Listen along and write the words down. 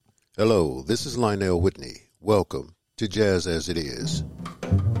Hello, this is Lionel Whitney. Welcome to Jazz as It Is.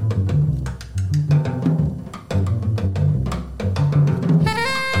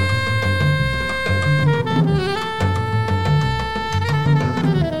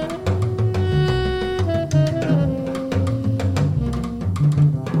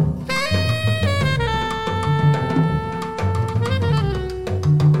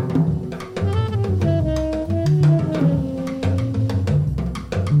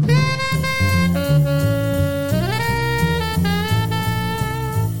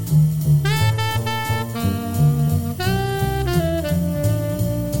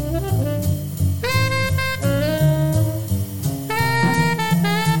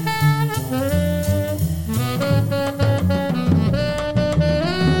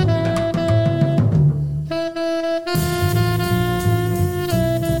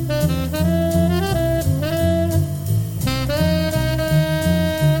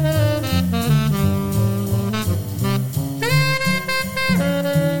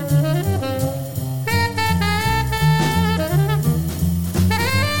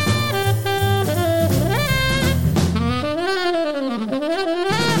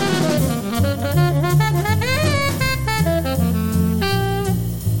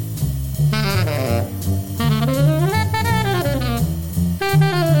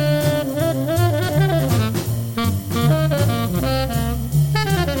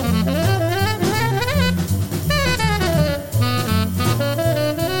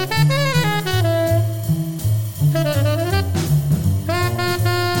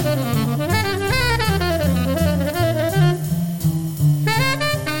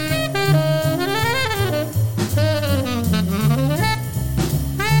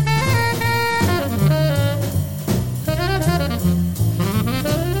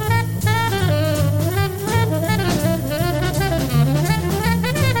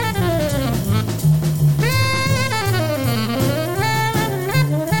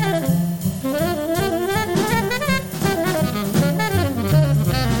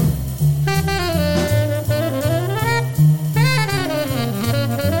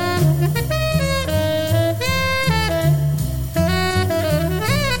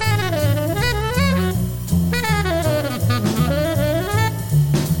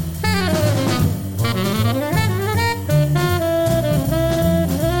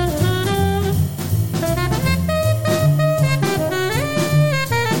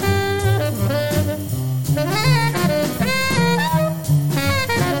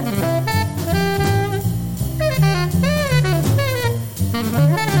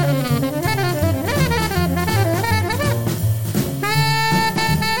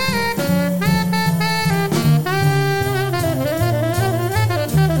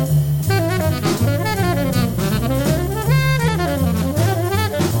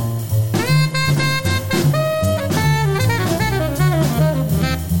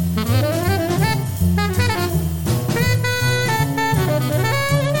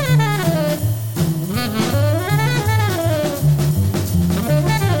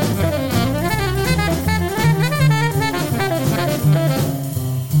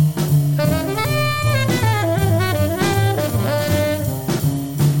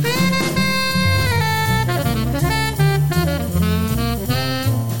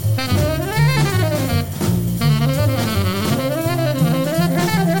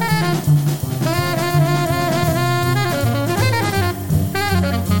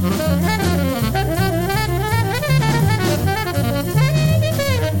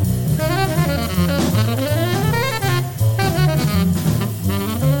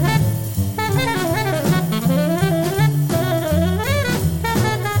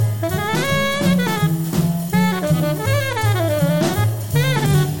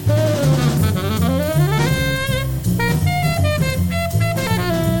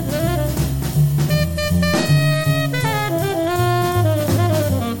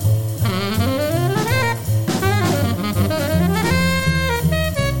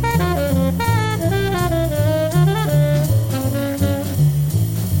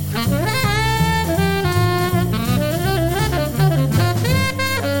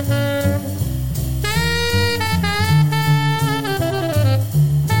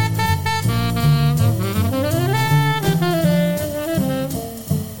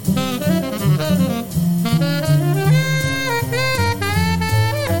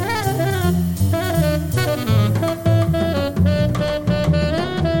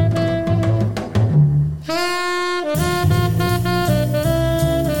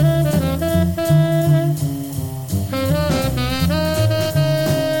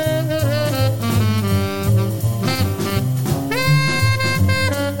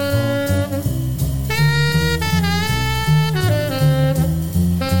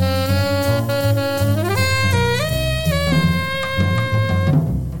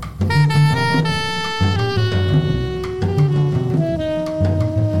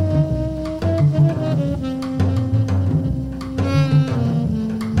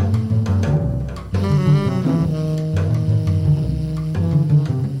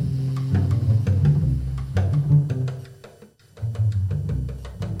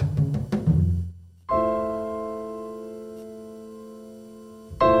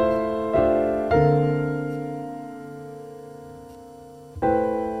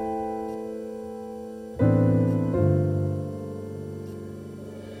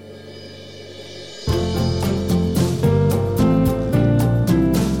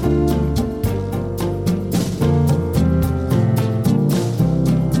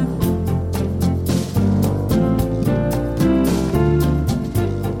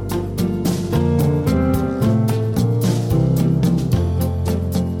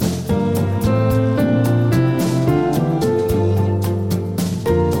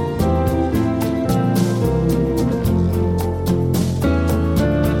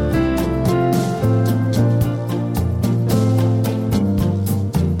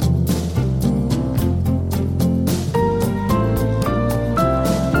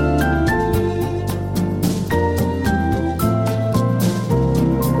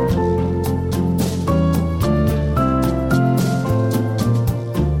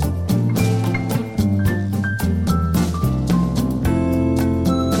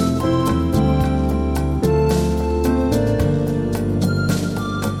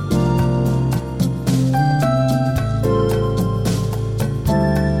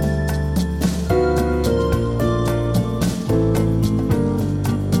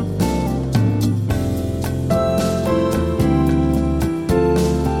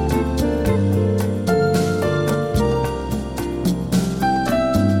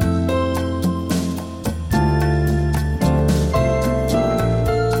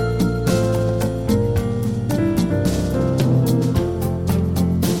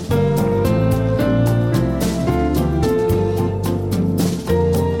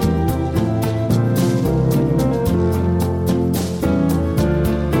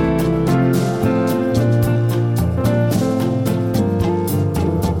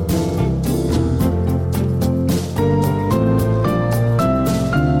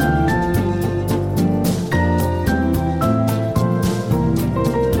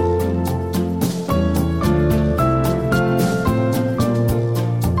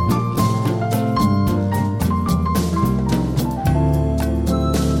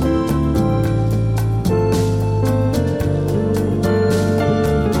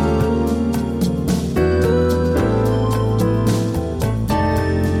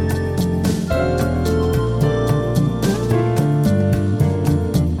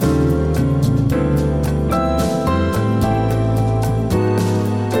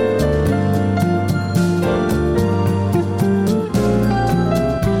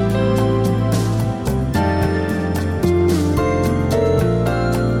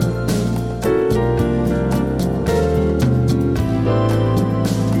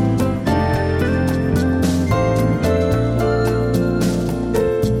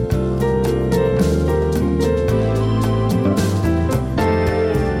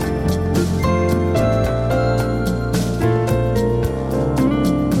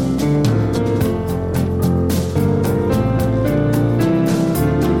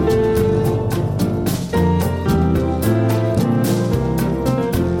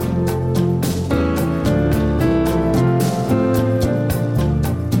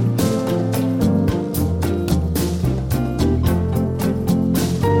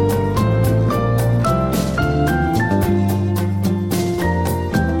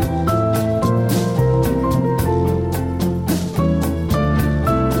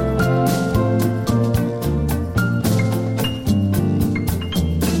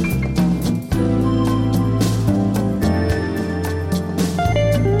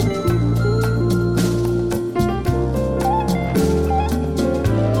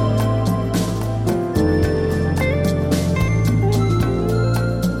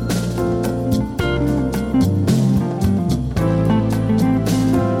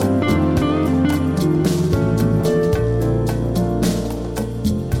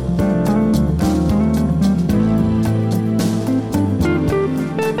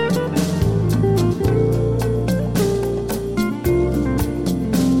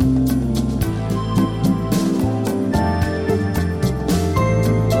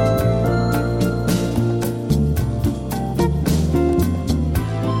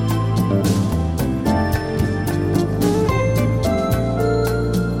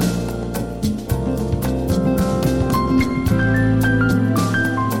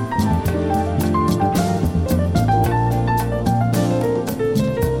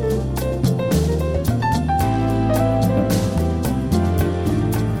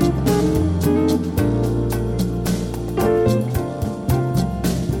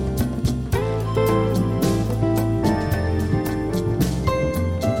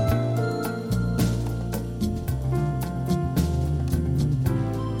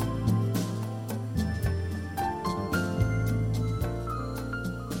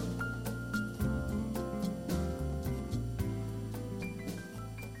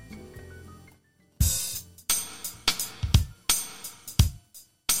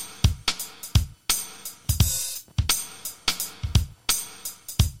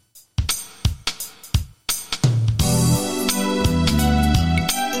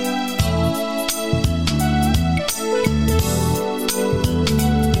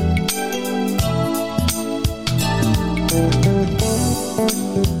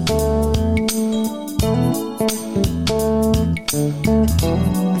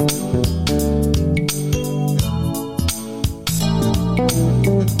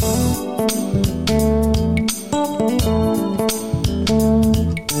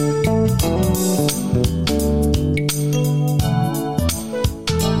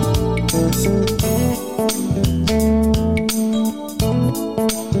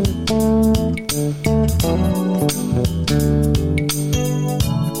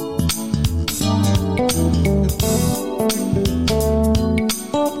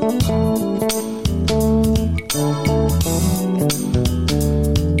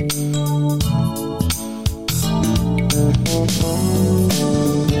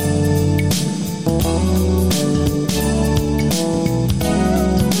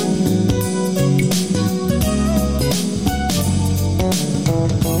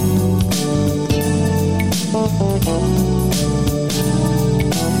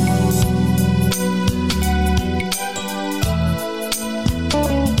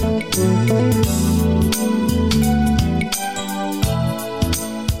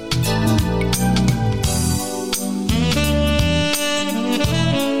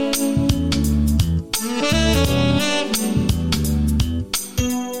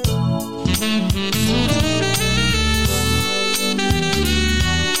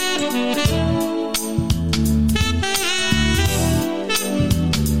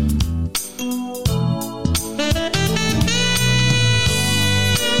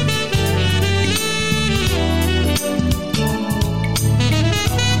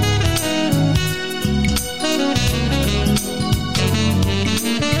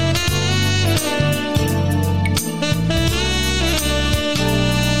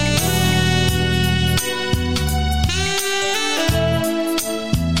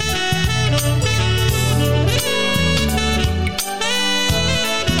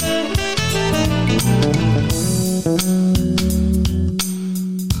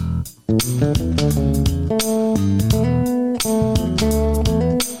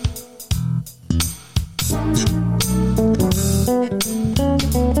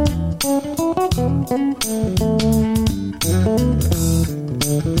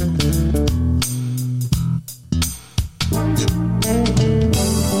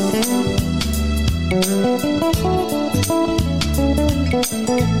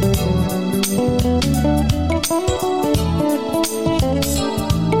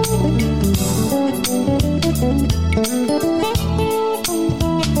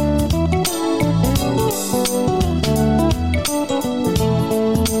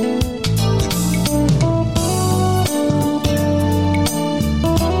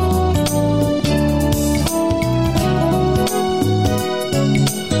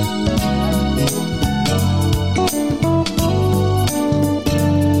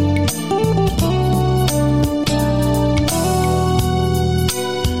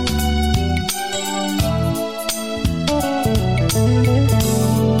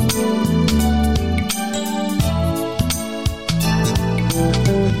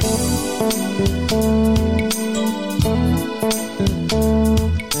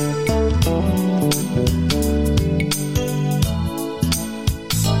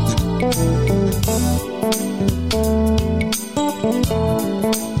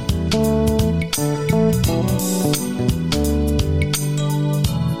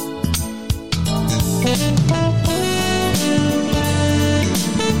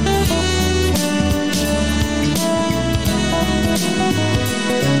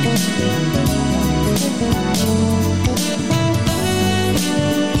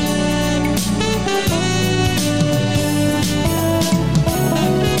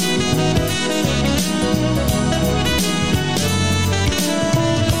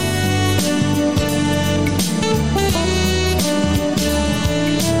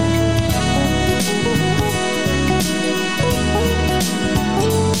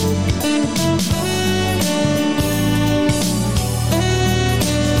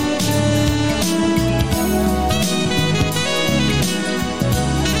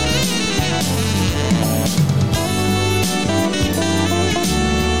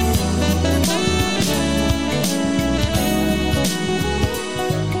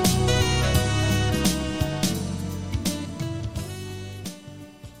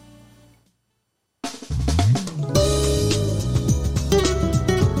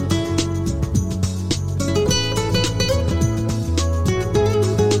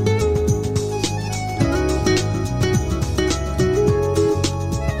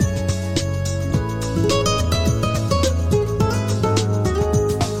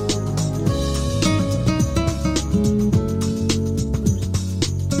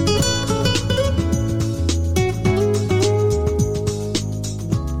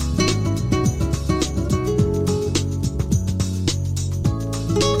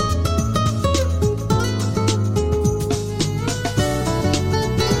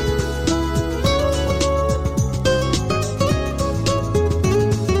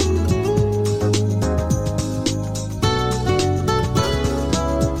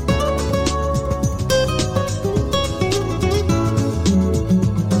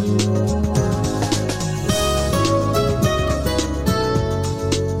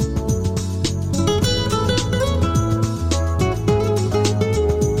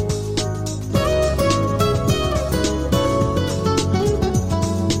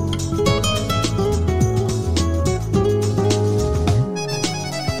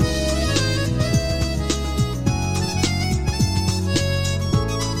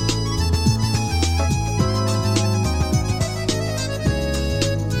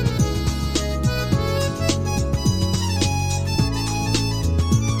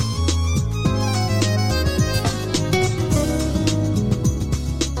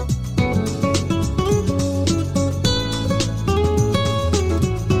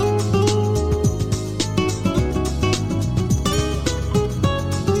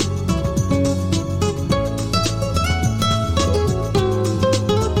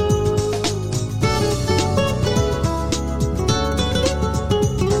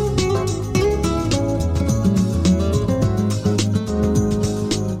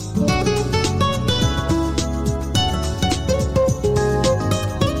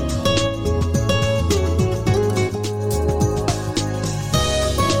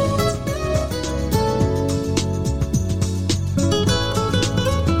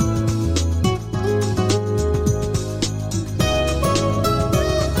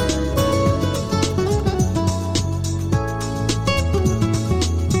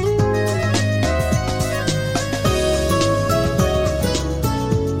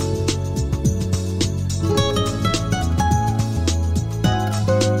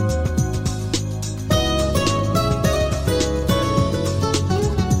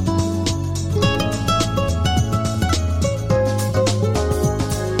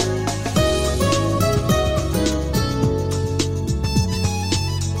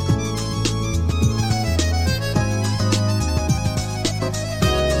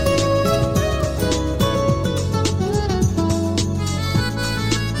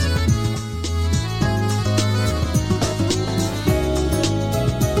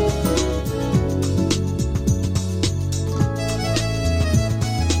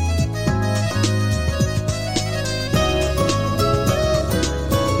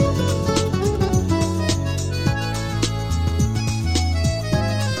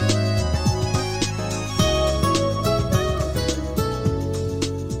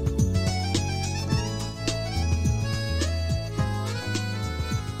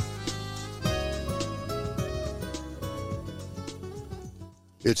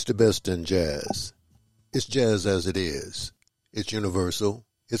 It's the best in jazz. It's jazz as it is. It's universal.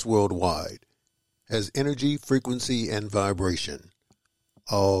 It's worldwide. Has energy, frequency, and vibration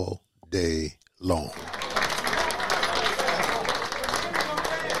all day long.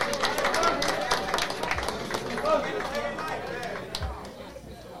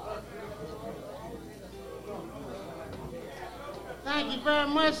 Thank you very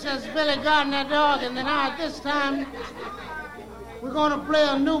much. That's Billy Gardner Dog. And now at this time, we're going to play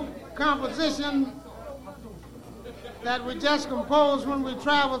a new composition that we just composed when we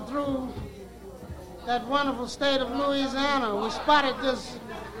traveled through that wonderful state of Louisiana. We spotted this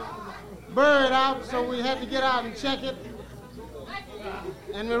bird out, so we had to get out and check it.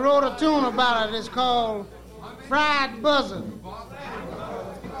 And we wrote a tune about it. It's called Fried Buzzard.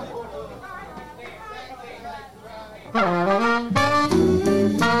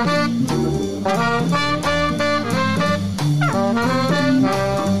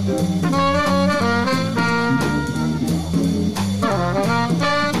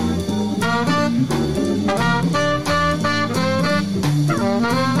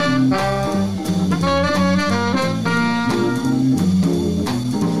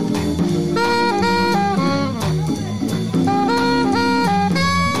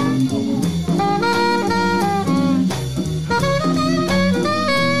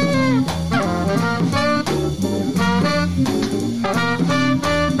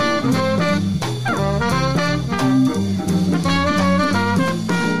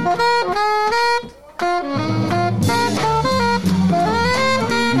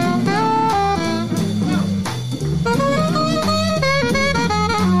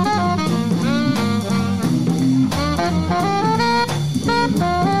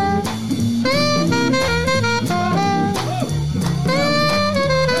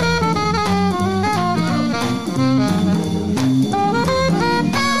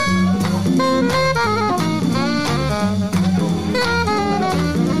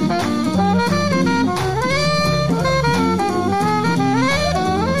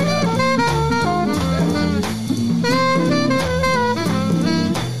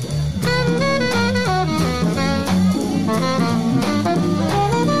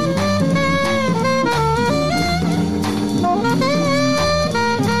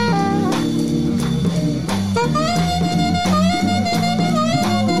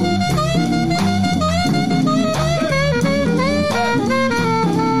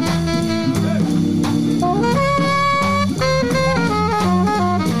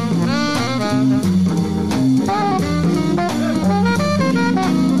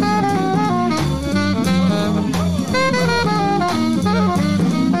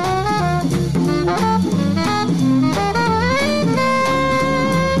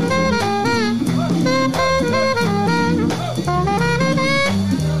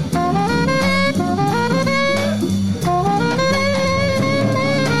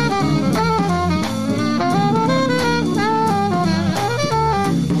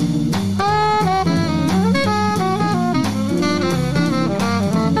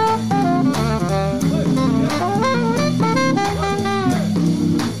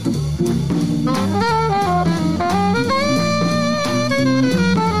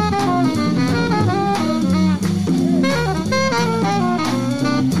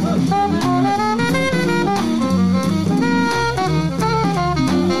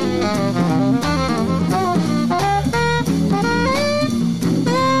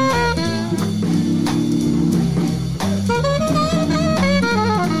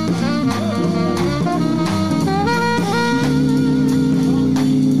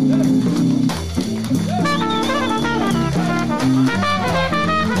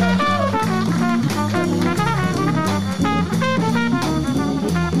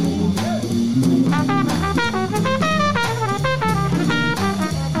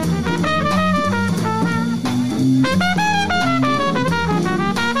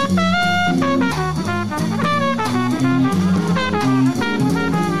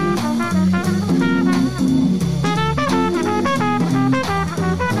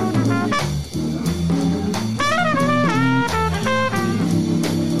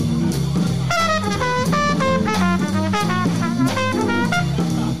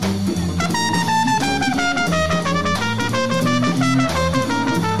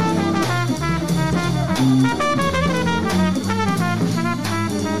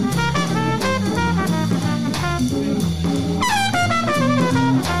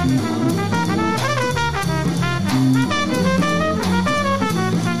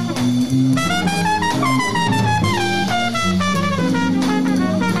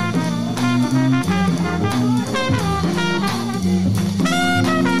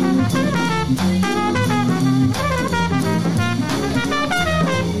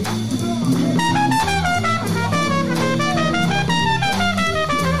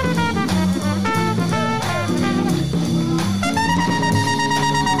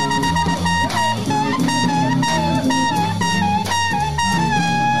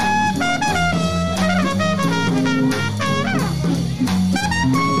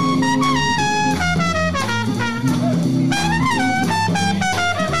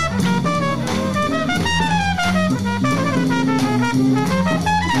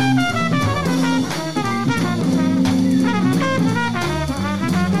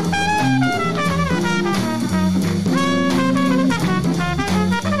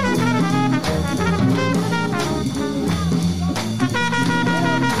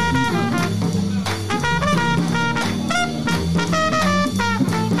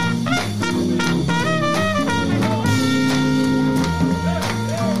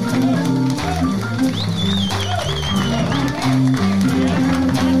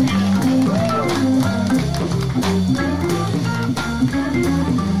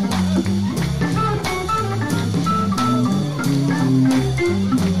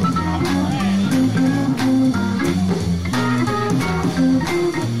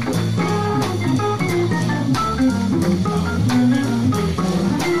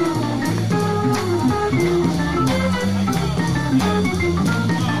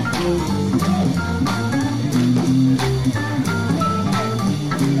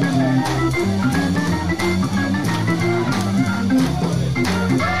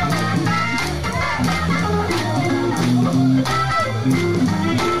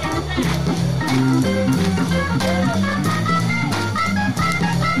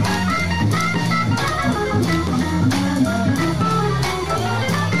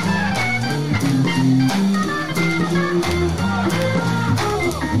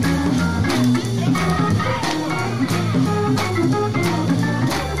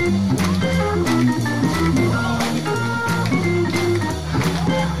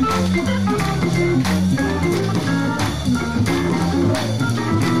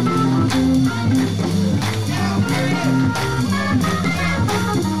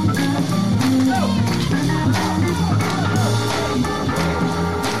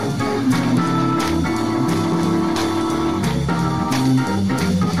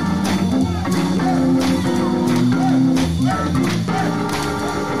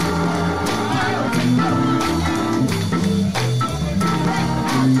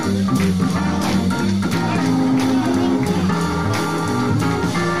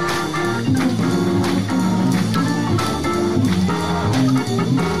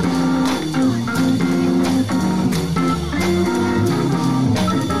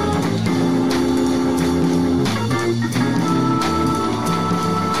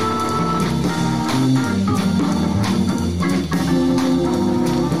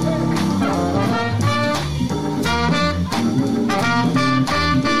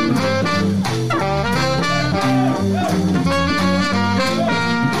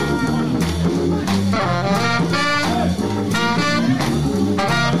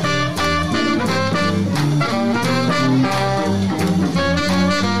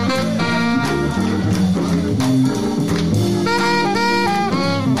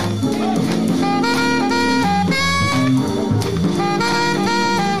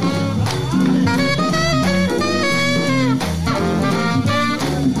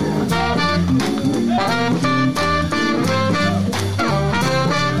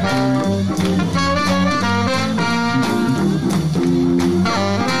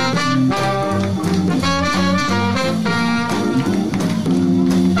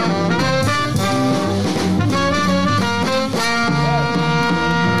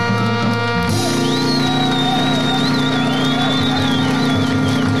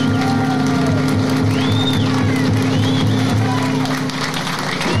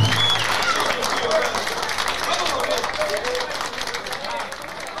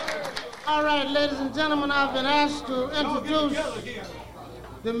 ladies and gentlemen, I've been asked to introduce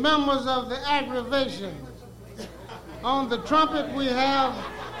the members of the aggravation. On the trumpet, we have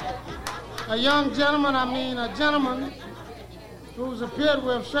a gentleman who's appeared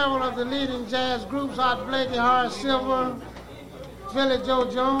with several of the leading jazz groups, Art Blakey, Horace Silver, Philly Joe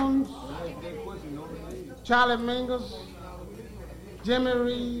Jones, Charlie Mingus, Jimmy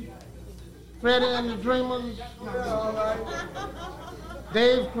Reed, Freddie and the Dreamers,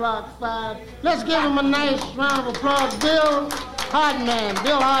 Dave Clark Five. Let's give him a nice round of applause. Bill Hardman.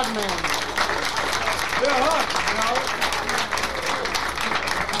 Bill Hardman. Bill Hart,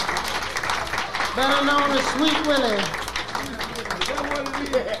 better known as Sweet Willie.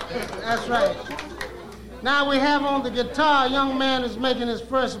 That's right. Now we have on the guitar a young man who's making his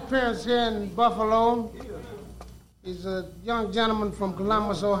first appearance here in Buffalo. He's a young gentleman from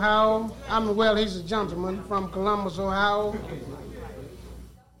Columbus, Ohio. He's a gentleman from Columbus, Ohio.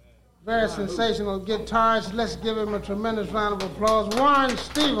 Very sensational guitarist. Let's give him a tremendous round of applause. Warren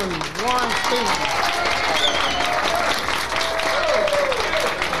Stevens. Warren Stevens.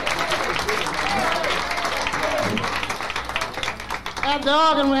 At the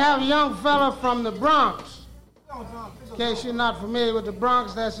organ, we have a young fella from the Bronx. In case you're not familiar with the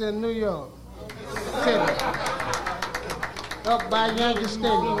Bronx, that's in New York City, up by Yankee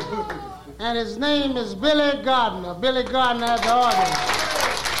Stadium. And his name is Billy Gardner. Billy Gardner at the organ.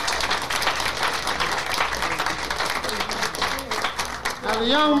 Now, the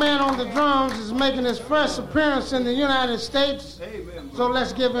young man on the drums is making his first appearance in the United States, so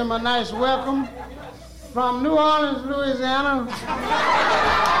let's give him a nice welcome. From New Orleans, Louisiana,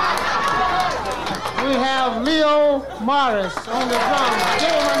 we have Leo Morris on the drums.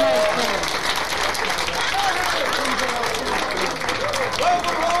 Give him a nice hand.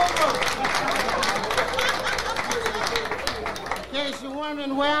 In case you're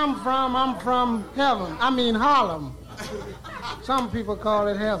wondering where I'm from heaven. I mean Harlem. Some people call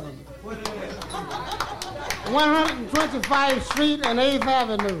it heaven. 125th Street and 8th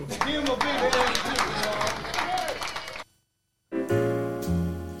Avenue.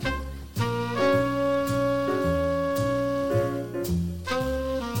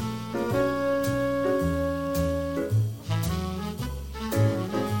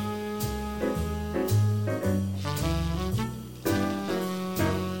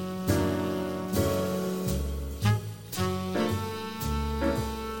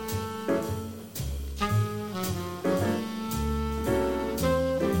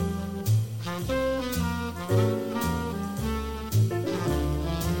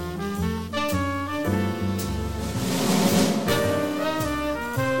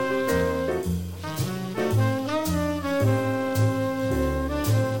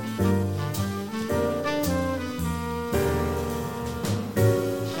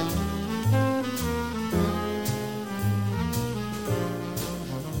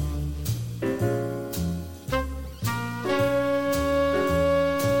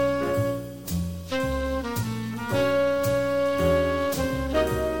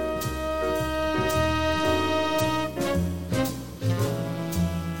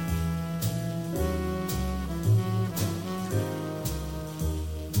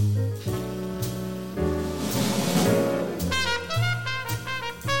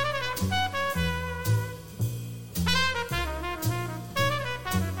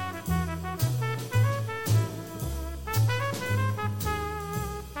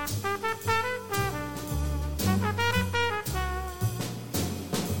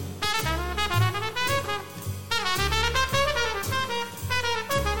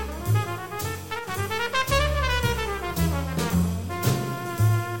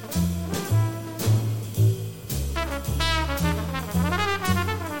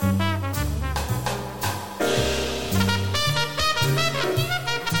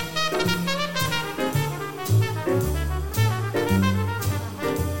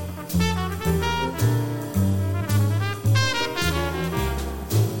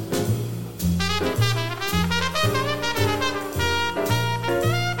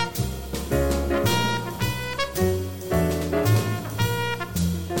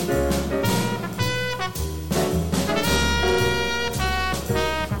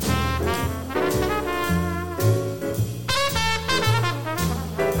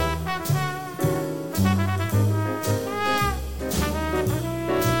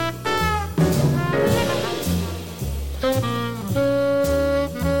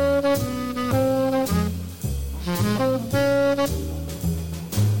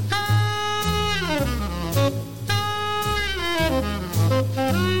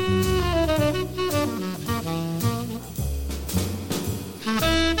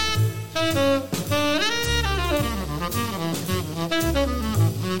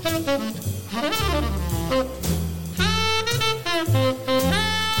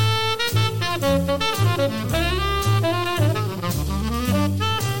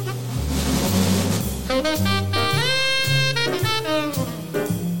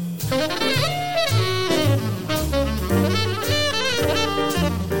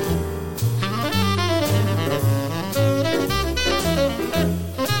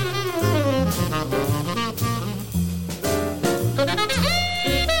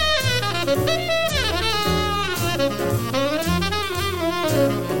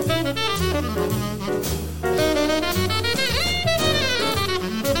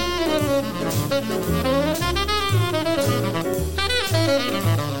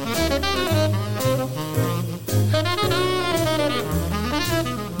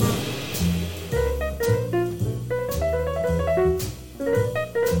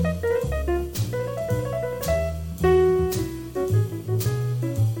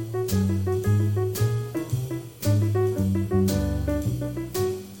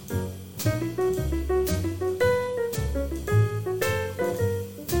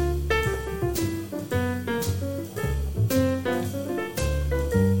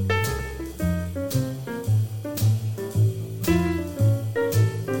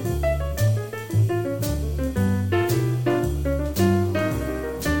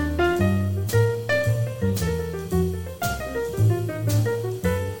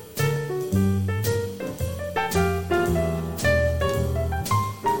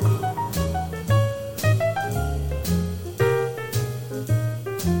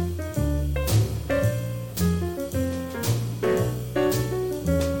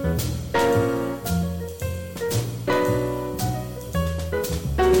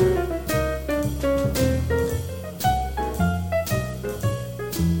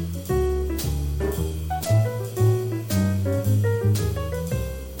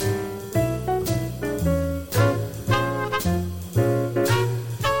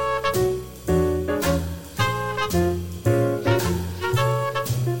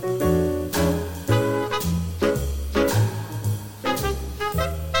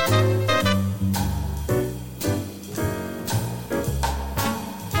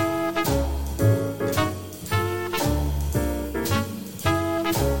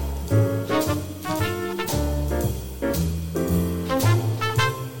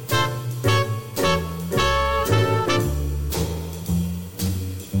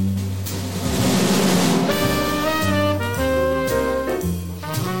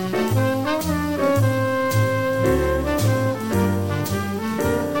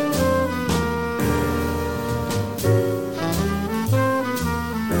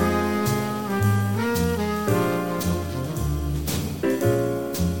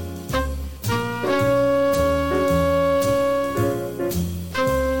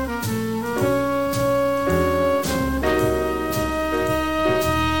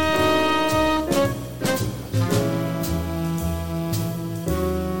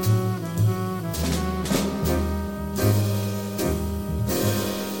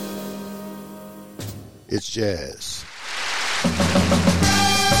 It's jazz.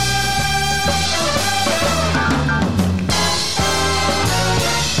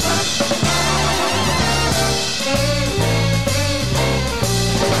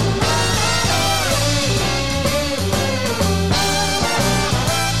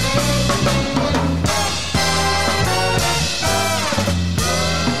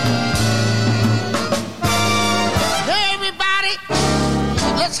 Hey, everybody,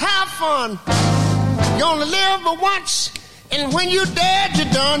 let's have fun. You only live but once, and when you're dead,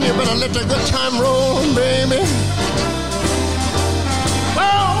 you're done. You better let the good time roll, baby.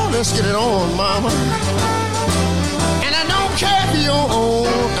 Oh, let's get it on, mama. And I don't care if you're old.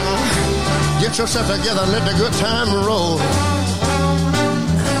 Get yourself together, let the good time roll.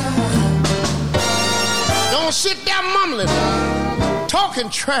 Don't sit there mumbling, talking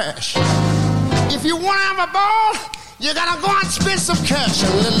trash. If you want to have a ball, you gotta go and spend some cash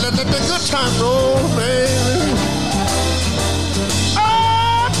and let the good time roll, baby.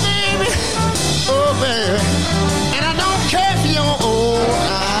 Oh, baby. Oh, baby. And I don't care if you're old.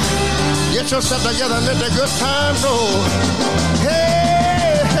 Get yourself together and let the good time roll.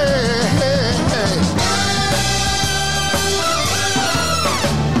 Hey, hey, hey, hey.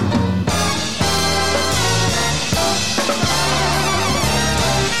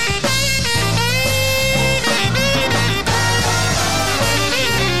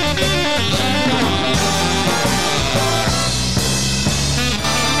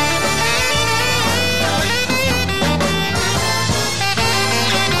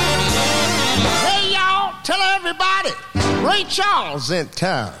 Ray Charles in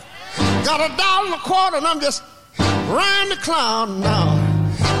town. Got $1.25 and I'm just riding the clown now.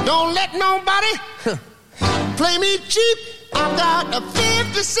 Don't let nobody play me cheap. I've got a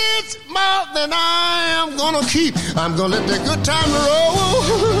 50 cents more than I am gonna keep. I'm gonna let the good time roll.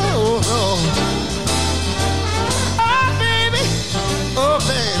 Oh,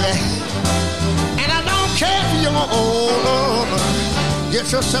 baby. And I don't care if you're old.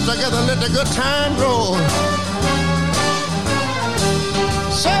 Get yourself together and let the good time roll.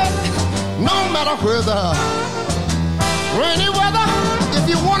 No matter whether rainy weather, if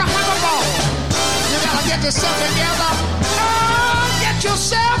you want to have a ball, get yourself together. Oh, get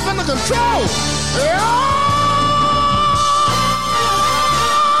yourself under control. Oh.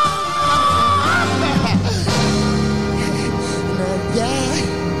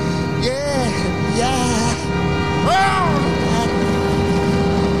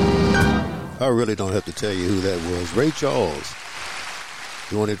 I really don't have to tell you who that was. Ray Charles,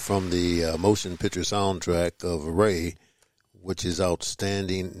 doing it from the motion picture soundtrack of Ray, which is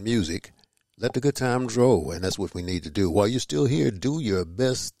outstanding music. Let the good times roll, and that's what we need to do. While you're still here, do your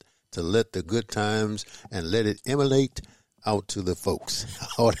best to let the good times and let it emanate out to the folks.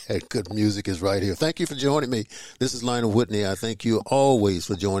 All that good music is right here. Thank you for joining me. This is Lionel Whitney. I thank you always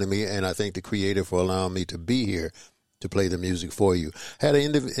for joining me, and I thank the Creator for allowing me to be here to play the music for you. Had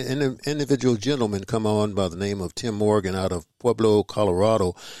an individual gentleman come on by the name of Tim Morgan out of Pueblo,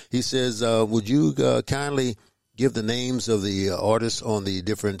 Colorado. He says, would you kindly give the names of the artists on the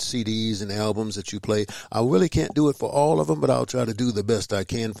different CDs and albums that you play? I really can't do it for all of them, but I'll try to do the best I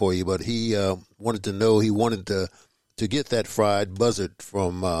can for you. But he wanted to know, he wanted to get that fried buzzard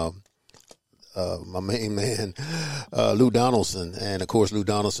from my main man, Lou Donaldson. And, of course, Lou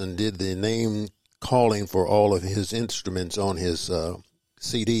Donaldson did the name calling for all of his instruments on his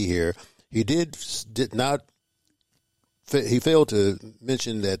CD here. He did not. He failed to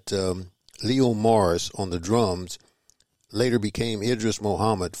mention that Leo Morris on the drums later became Idris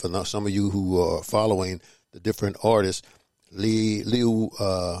Muhammad. For some of you who are following the different artists, Leo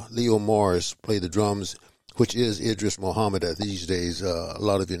Morris played the drums, which is Idris Muhammad these days. A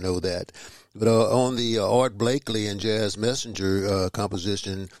lot of you know that. But on the Art Blakely and Jazz Messenger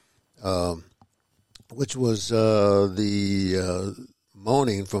composition, which was the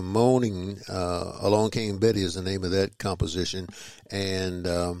Moaning from Moaning, Along Came Betty is the name of that composition. And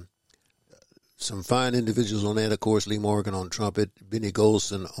some fine individuals on that, of course, Lee Morgan on trumpet, Benny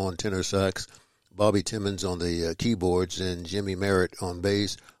Golson on tenor sax, Bobby Timmons on the keyboards, and Jimmy Merritt on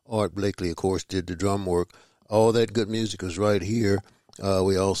bass. Art Blakely, of course, did the drum work. All that good music was right here.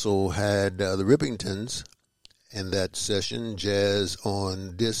 We also had the Rippingtons in that session, jazz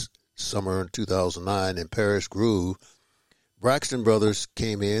on disc, summer 2009 in Paris Groove. Braxton Brothers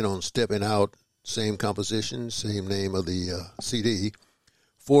came in on Stepping Out, same composition, same name of the CD.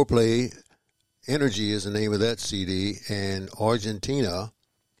 Foreplay, Energy is the name of that CD, and Argentina.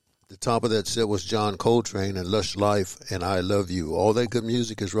 The top of that set was John Coltrane and Lush Life and I Love You. All that good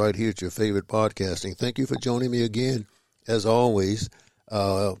music is right here at your favorite podcasting. Thank you for joining me again, as always.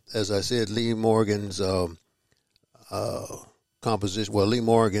 As I said, Lee Morgan's composition, well,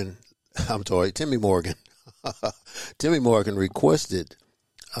 Timmy Morgan. Timmy Morgan requested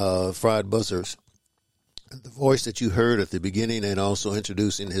Fried Buzzers. The voice that you heard at the beginning and also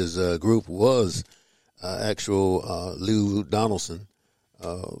introducing his group was actual Lou Donaldson.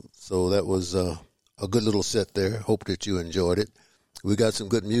 So that was a good little set there. Hope that you enjoyed it. We got some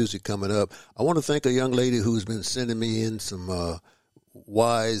good music coming up. I want to thank a young lady who's been sending me in some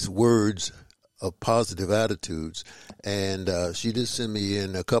wise words of positive attitudes, and she did send me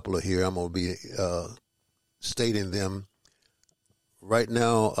in a couple of here. I'm going to be stating them right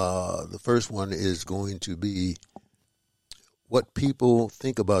now. The first one is going to be, what people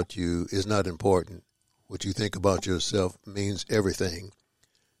think about you is not important. What you think about yourself means everything.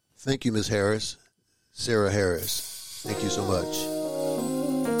 Thank you, Ms. Harris, Sarah Harris. Thank you so much.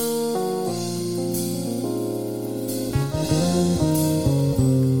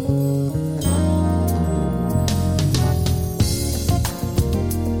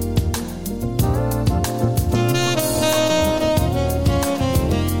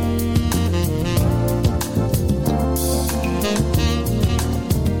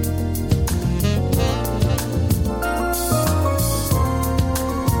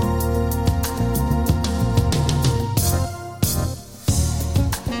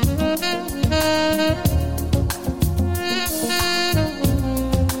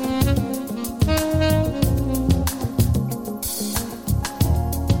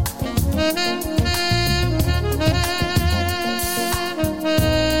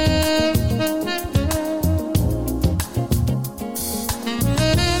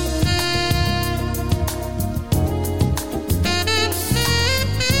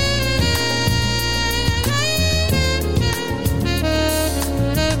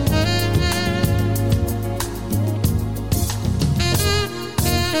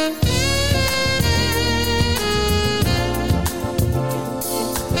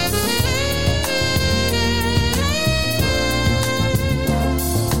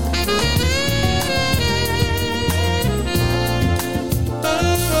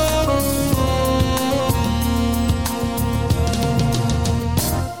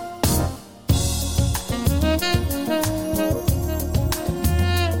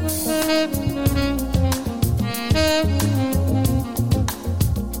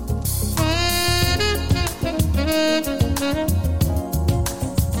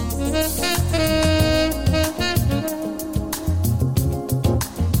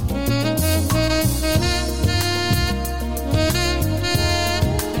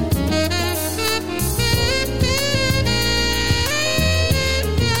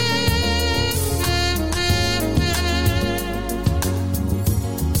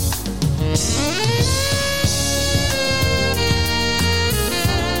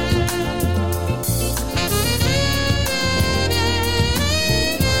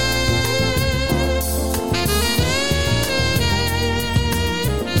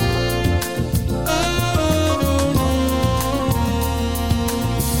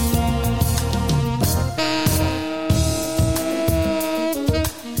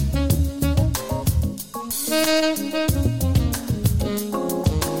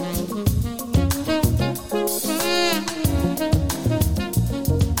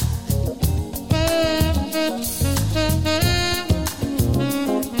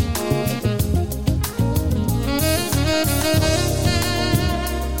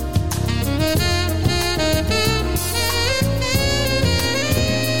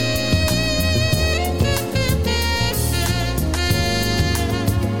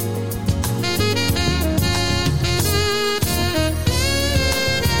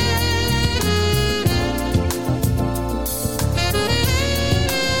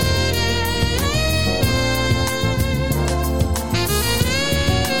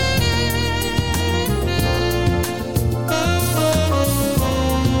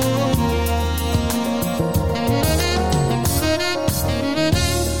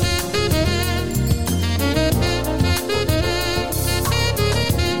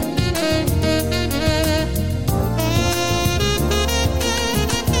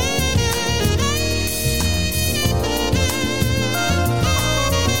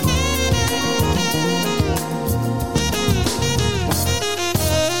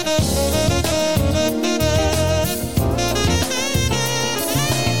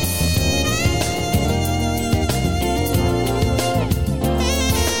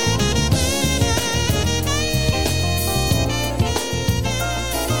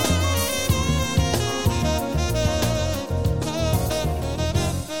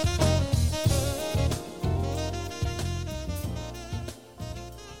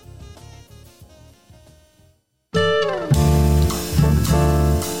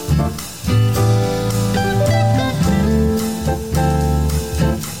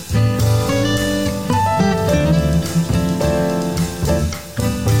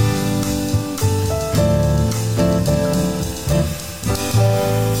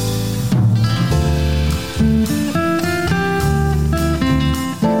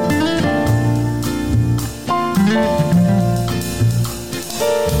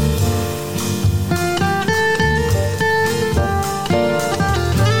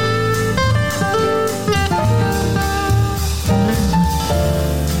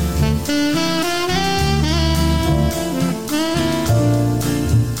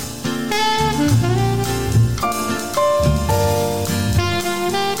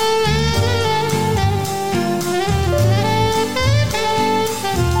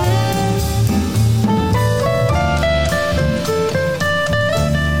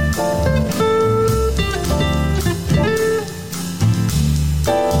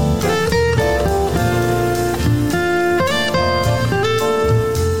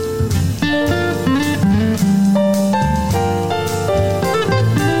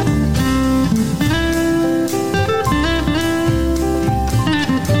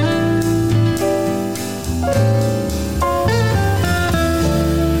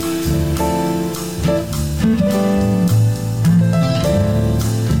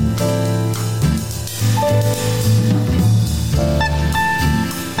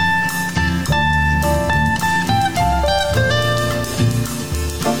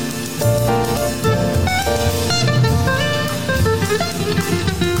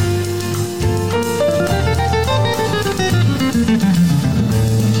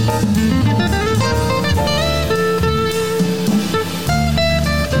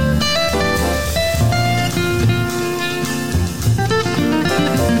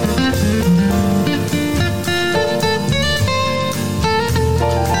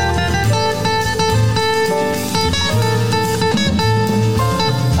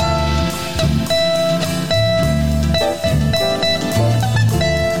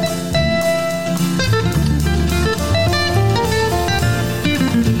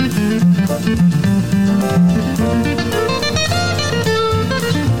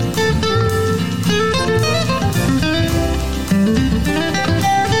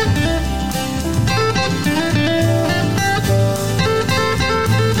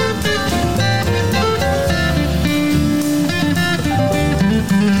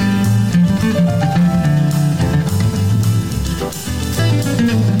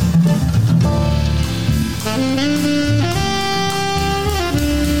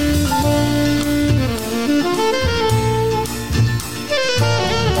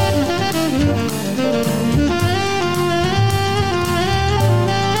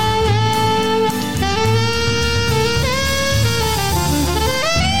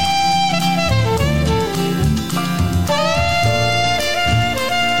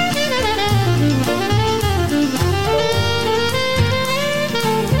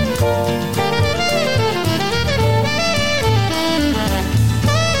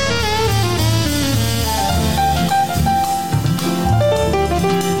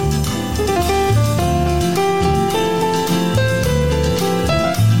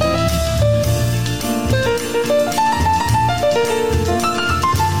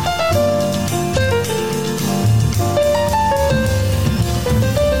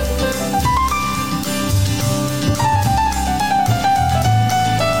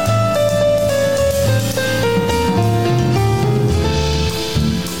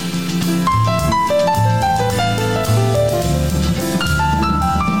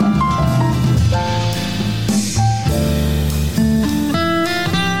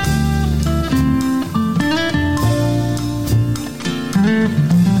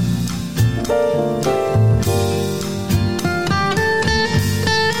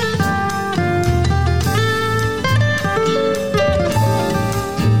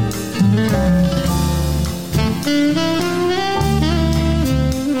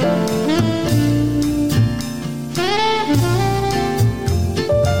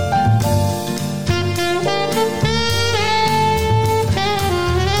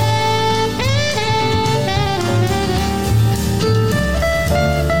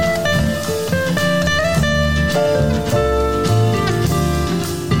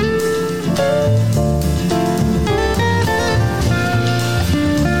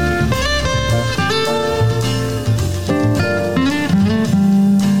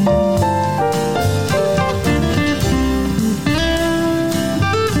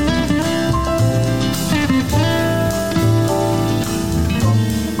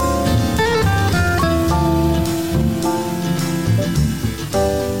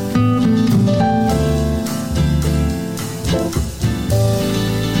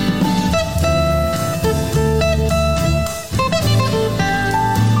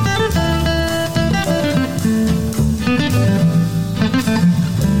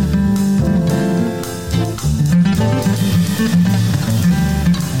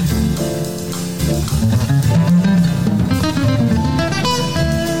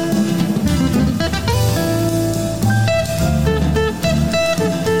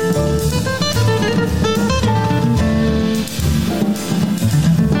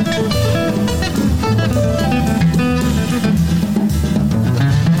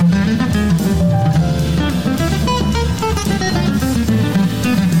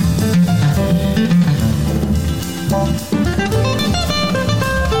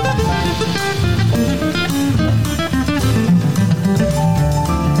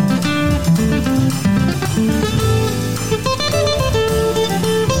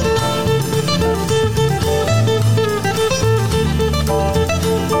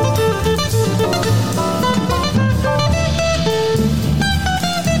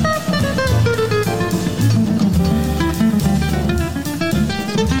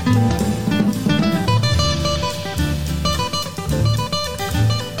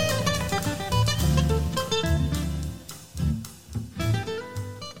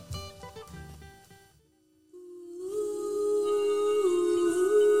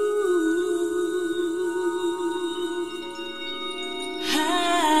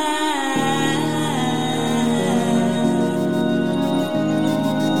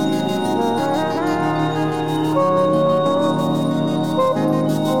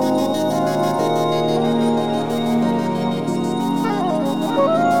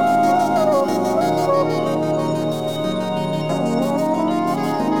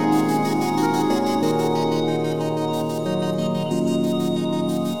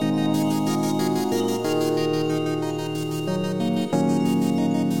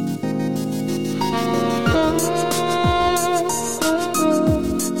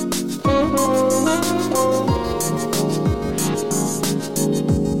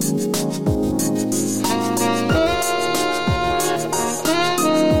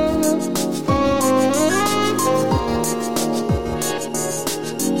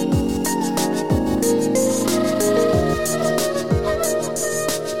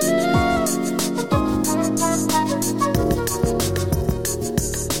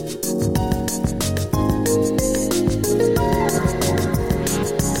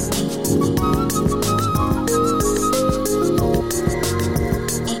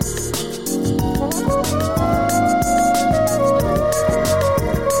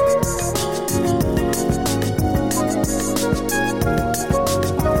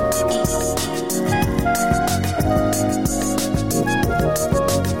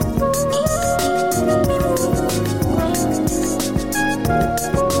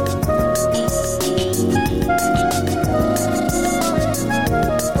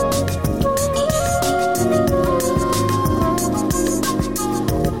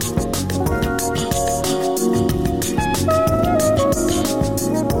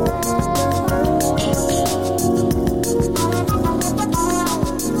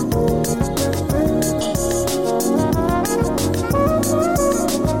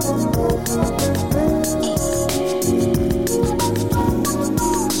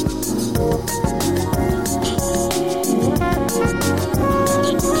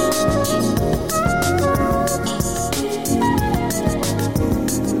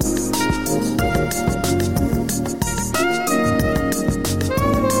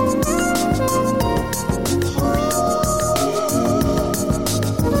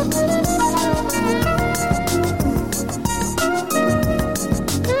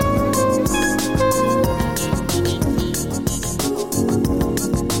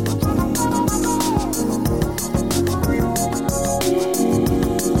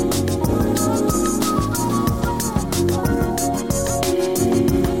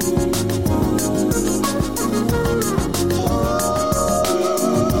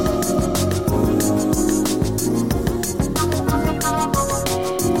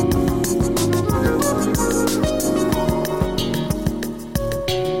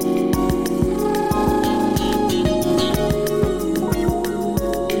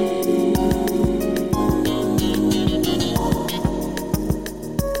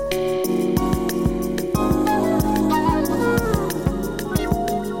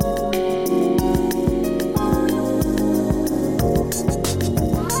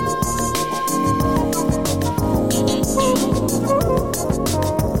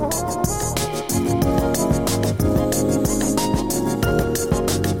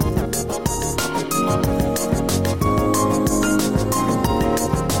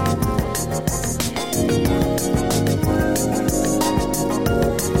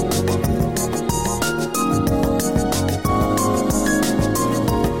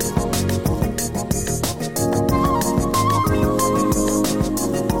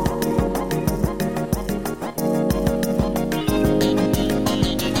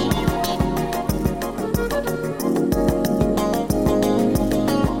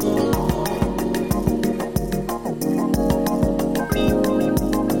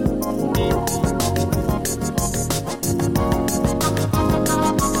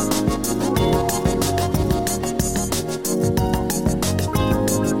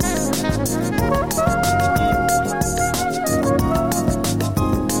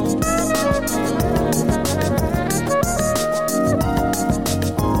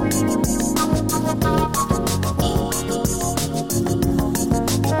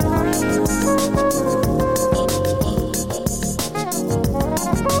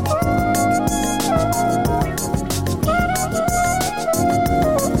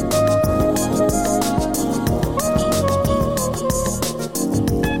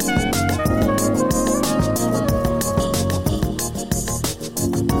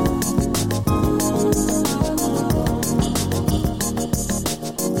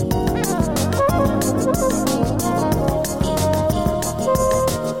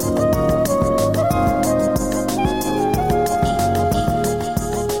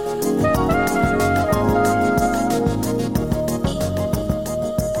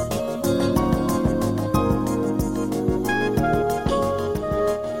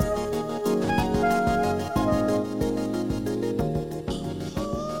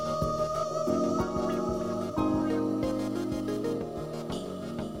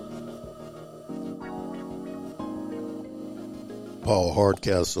 Paul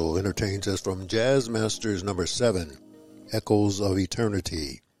Hardcastle entertains us from Jazz Masters number 7, Echoes of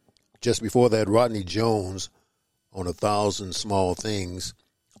Eternity. Just before that, Rodney Jones on 1,000 Small Things,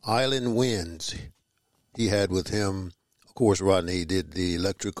 Island Winds. He had with him, of course, Rodney did the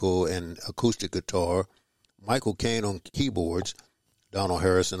electrical and acoustic guitar, Michael Caine on keyboards, Donald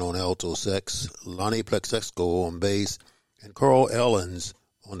Harrison on alto sax, Lonnie Plexesco on bass, and Carl Ellens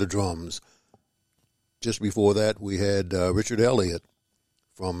on the drums. Just before that, we had Richard Elliott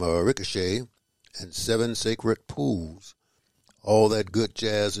from Ricochet and Seven Sacred Pools. All that good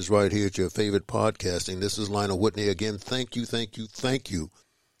jazz is right here at your favorite podcasting. This is Lionel Whitney again. Thank you for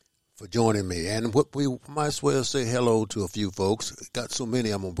joining me. And what we might as well say hello to a few folks. Got so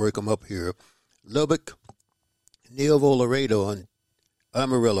many, I'm going to break them up here. Lubbock, Nuevo Laredo, and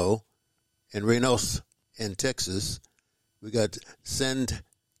Amarillo, and Reynosa in Texas. We got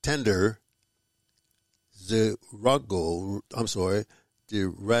Santander,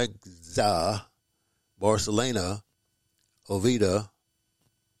 Diragza, Barcelona, Oviedo,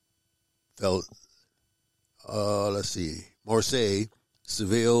 Marseille,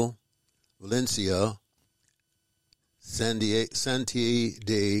 Seville, Valencia, Santiago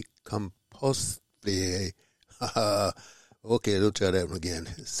de Compostela. Okay, we'll try that one again.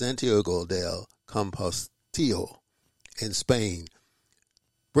 Santiago del Compostela in Spain.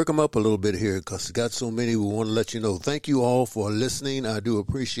 Break them up a little bit here because we got so many we want to let you know. Thank you all for listening. I do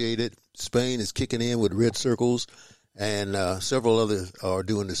appreciate it. Spain is kicking in with red circles, and several others are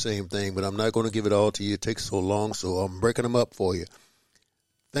doing the same thing, but I'm not going to give it all to you. It takes so long, so I'm breaking them up for you.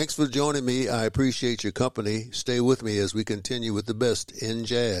 Thanks for joining me. I appreciate your company. Stay with me as we continue with the best in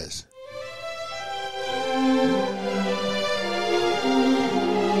jazz.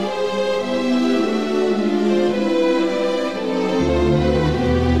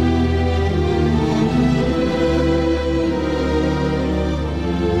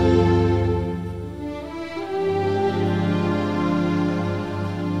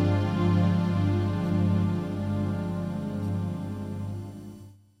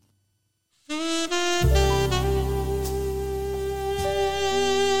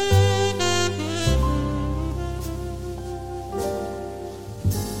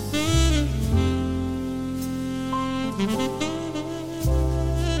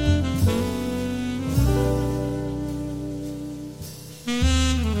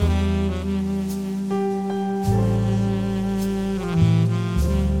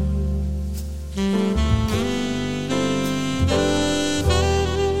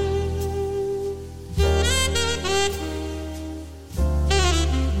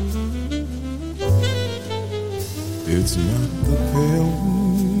 It's not the pale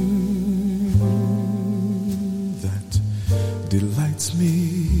moon that delights me,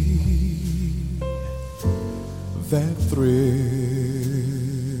 that thrills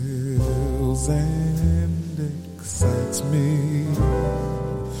and excites me.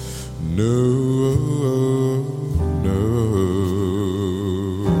 No, no.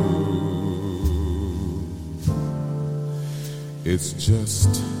 It's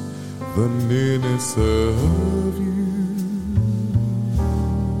just the nearness of you.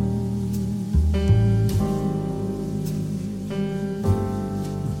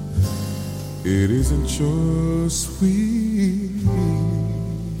 It isn't your sweet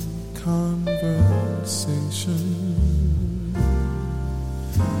conversation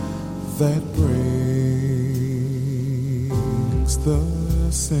that brings the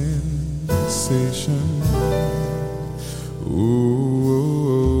sensation.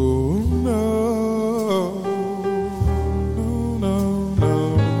 Ooh, no, no, no,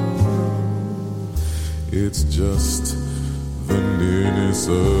 no. It's just the nearness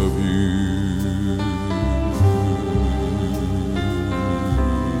of you.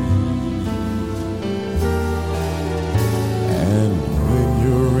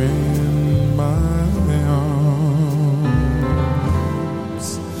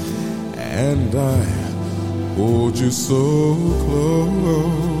 And I hold you so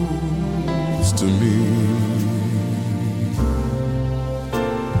close to me.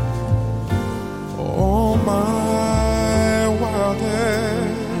 Oh, my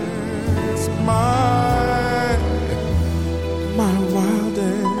wildest, my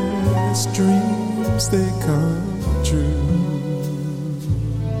wildest dreams, they come true.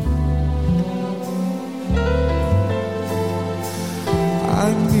 I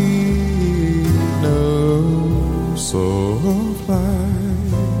need no soft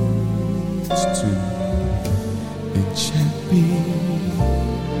lights to enchant me.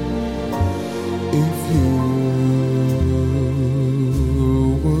 If you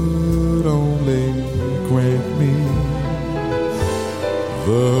would only grant me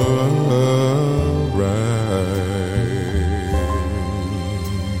the right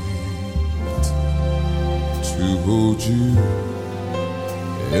to hold you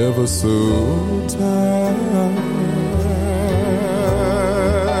ever so tight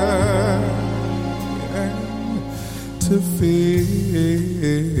and to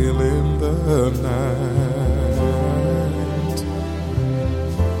feel in the night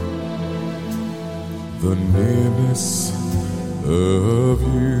the nearness of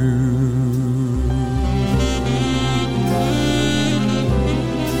you.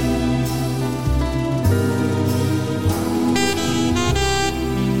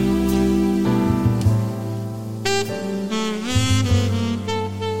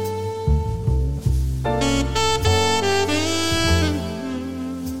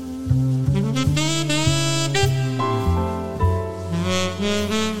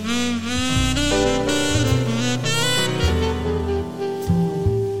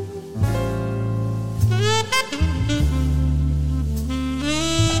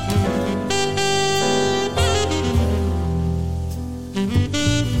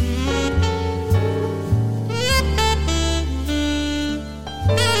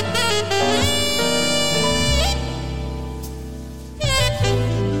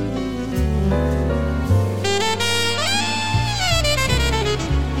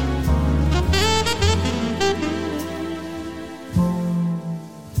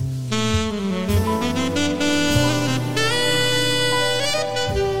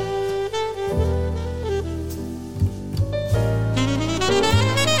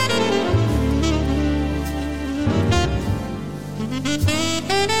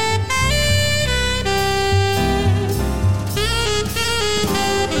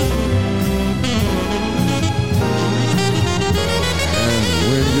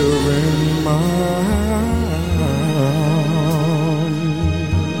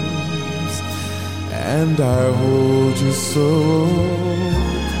 And I hold you so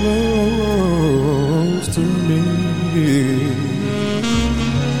close to me.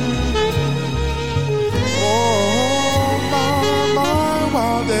 Oh, my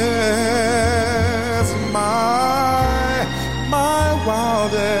wildest, my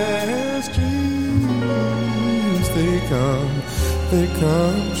wildest dreams, they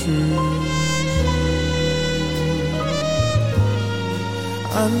come true.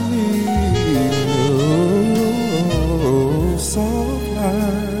 I need soft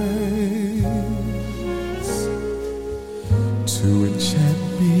lights to enchant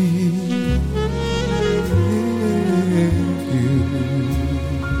me. If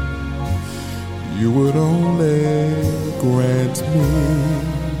you would only grant me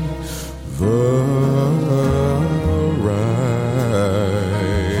the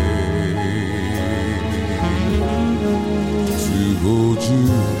hold you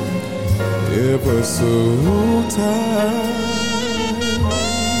ever so tight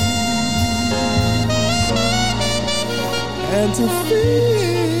and to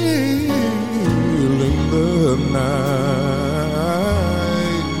feel in the night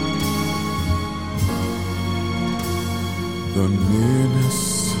the nearness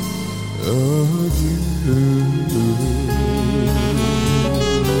of you.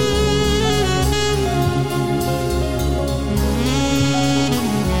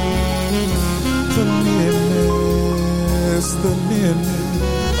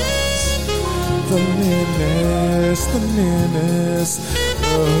 The nearness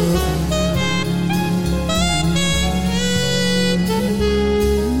of you.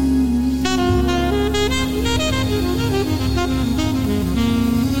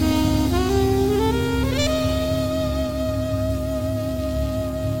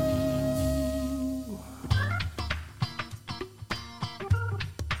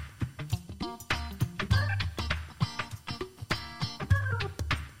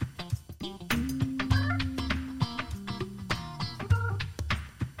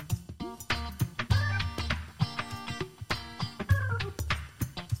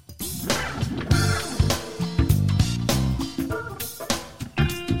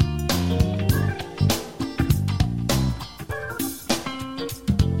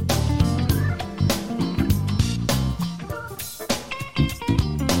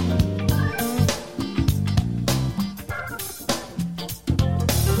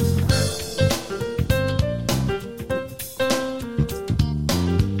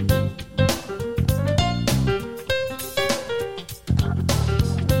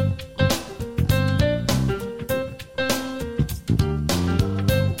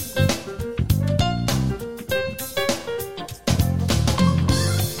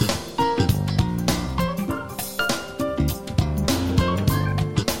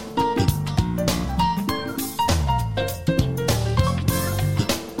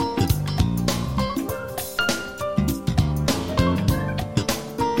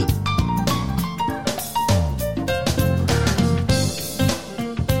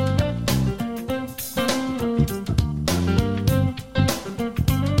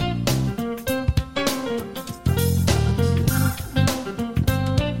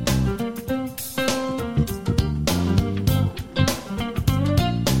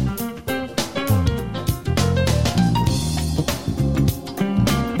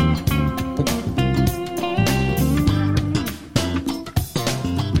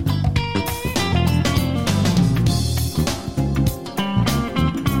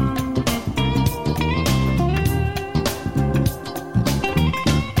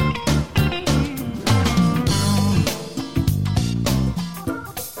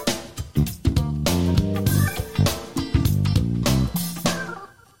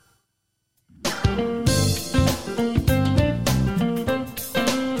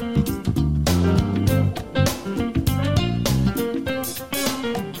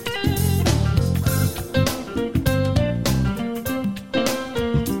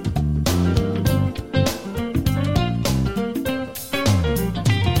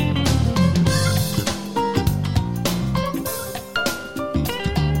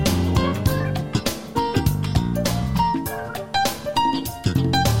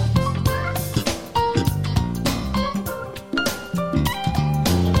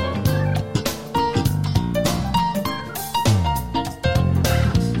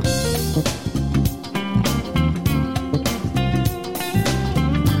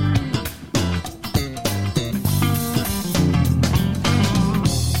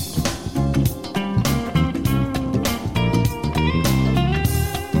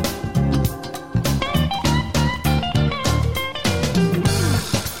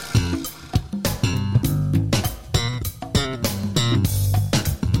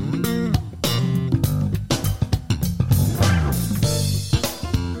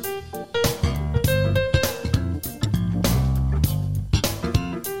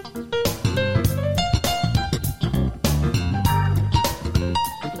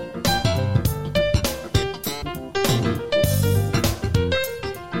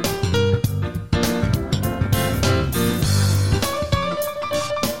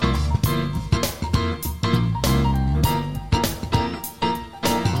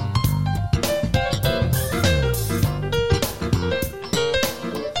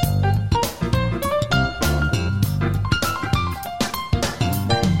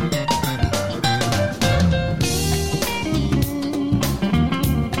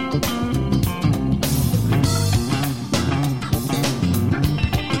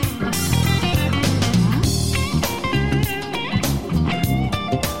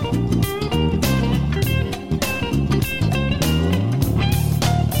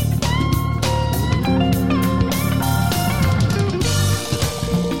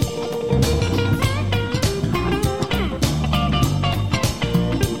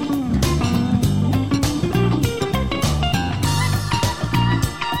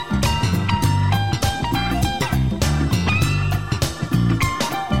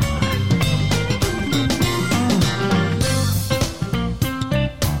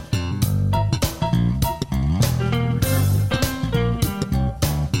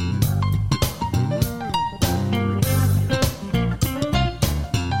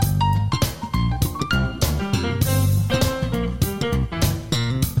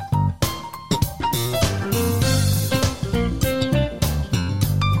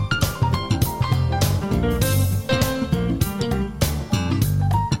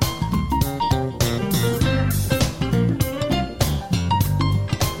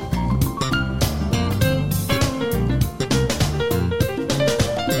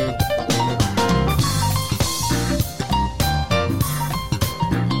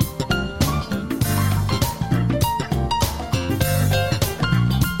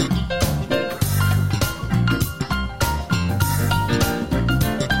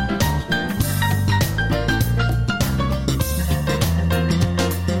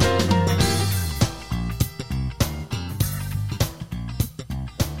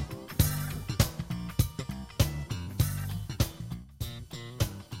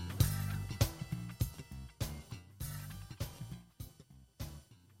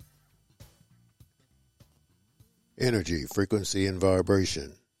 Energy, frequency, and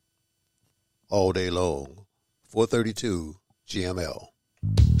vibration. All day long. 432 GML.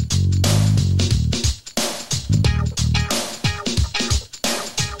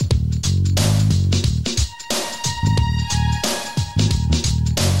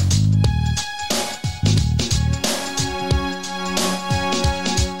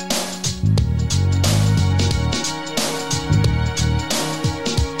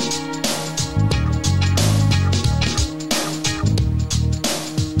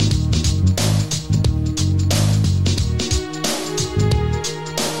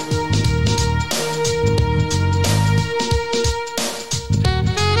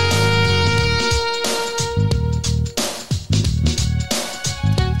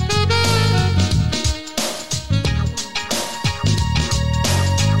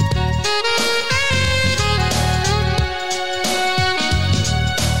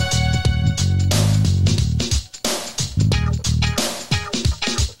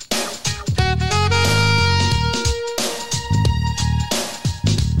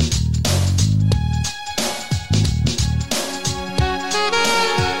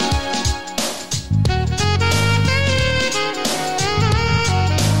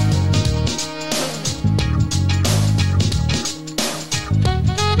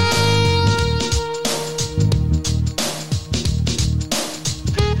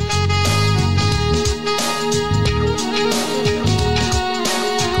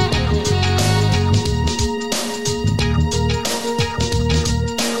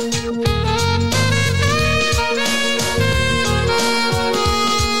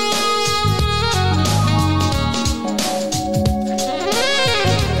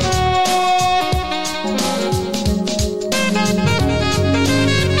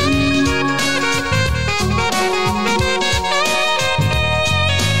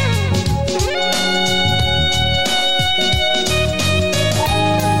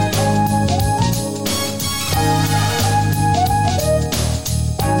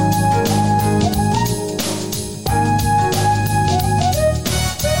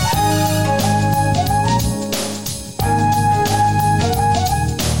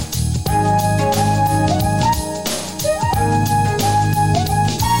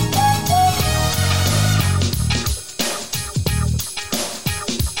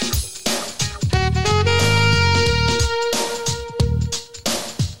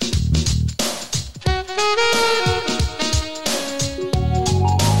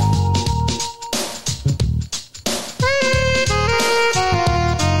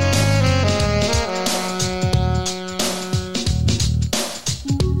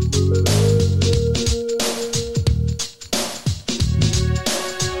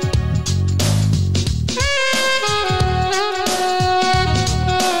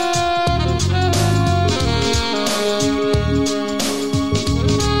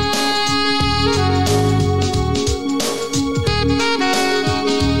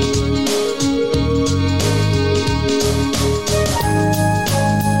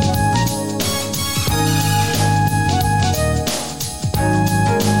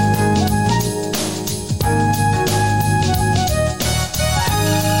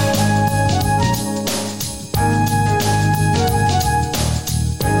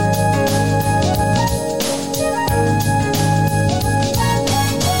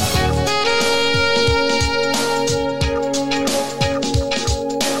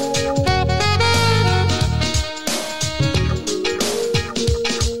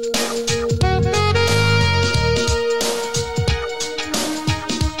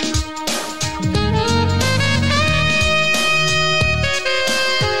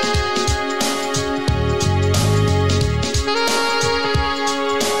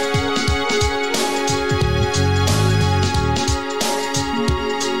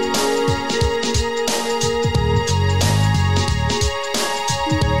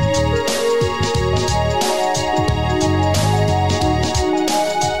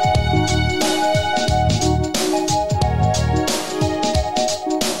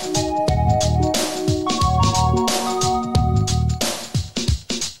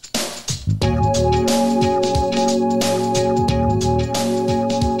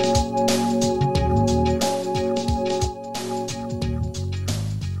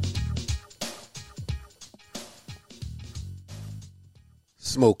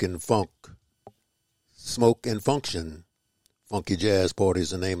 Smoke and Funk. Smoke and Function. Funky Jazz Party is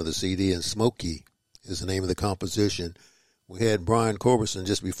the name of the CD, and Smokey is the name of the composition. We had Brian Corberson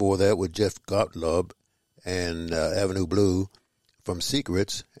just before that with Jeff Gottlob and Avenue Blue from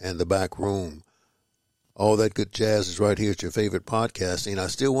Secrets and The Back Room. All that good jazz is right here at your favorite podcasting. I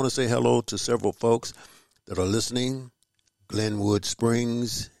still want to say hello to several folks that are listening: Glenwood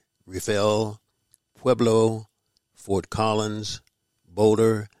Springs, Rafael, Pueblo, Fort Collins,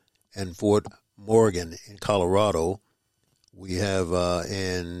 Boulder, and Fort Morgan in Colorado. We have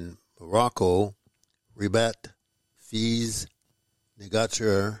in Morocco, Rabat, Fez,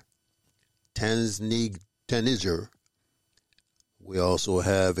 Niger, Tanzania. We also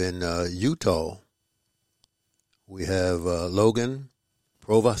have in Utah. We have Logan,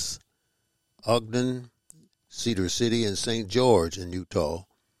 Provence, Ogden, Cedar City, and St. George in Utah.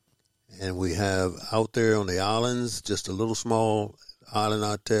 And we have out there on the islands, just a little small island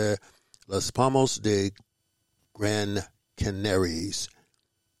out there, Las Palmas de Gran Canaries.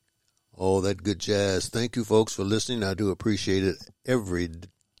 All that good jazz. Thank you, folks, for listening. I do appreciate it. Every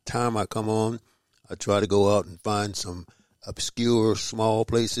time I come on, I try to go out and find some obscure small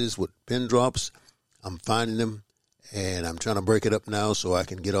places with pin drops. I'm finding them, and I'm trying to break it up now so I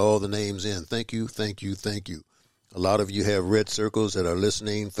can get all the names in. Thank you, thank you, thank you. A lot of you have red circles that are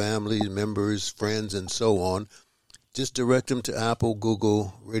listening, families, members, friends, and so on. Just direct them to Apple,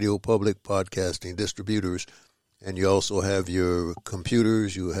 Google, Radio Public, podcasting distributors. And you also have your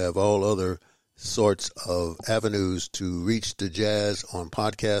computers. You have all other sorts of avenues to reach the jazz on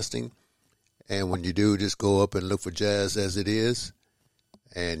podcasting. And when you do, just go up and look for Jazz As It Is,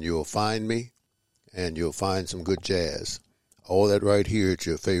 and you'll find me, and you'll find some good jazz. All that right here at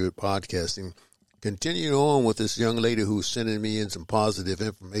your favorite podcasting. Continuing on with this young lady who's sending me in some positive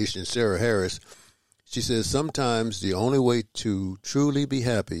information, Sarah Harris. She says, sometimes the only way to truly be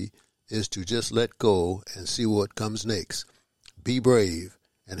happy is to just let go and see what comes next. Be brave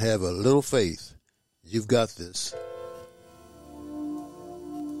and have a little faith. You've got this.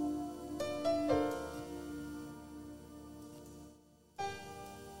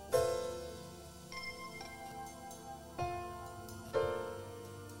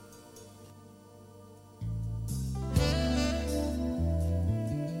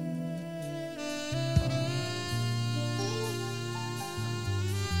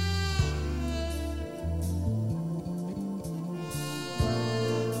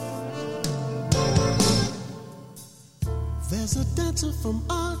 There's a dancer from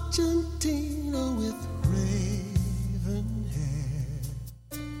Argentina with raven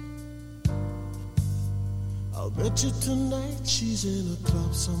hair. I'll bet you tonight she's in a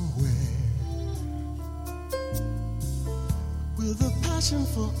club somewhere, with a passion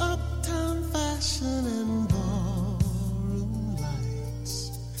for uptown fashion and ballroom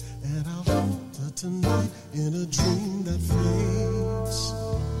lights. And I'll hold her tonight in a dream that fades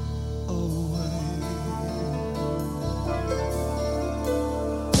away.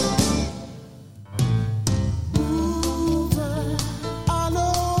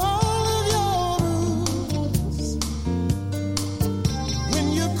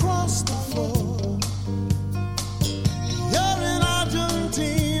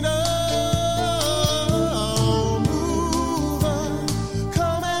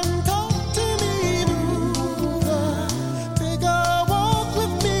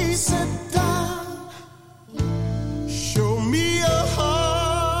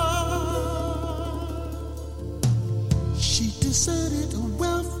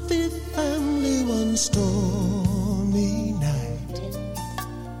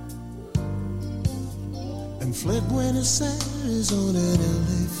 Aires on an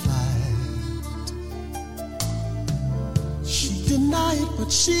LA flight. She denied,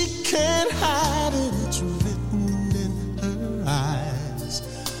 but she can't hide it. It's written in her eyes.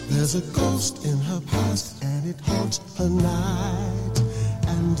 There's a ghost in her past, and it haunts her night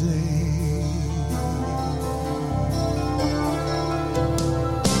and day.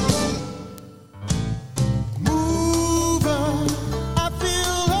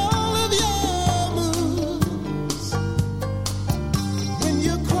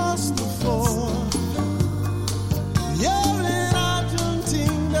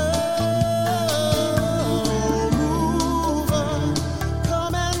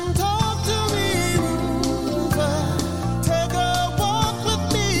 Take a walk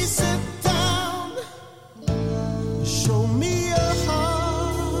with me.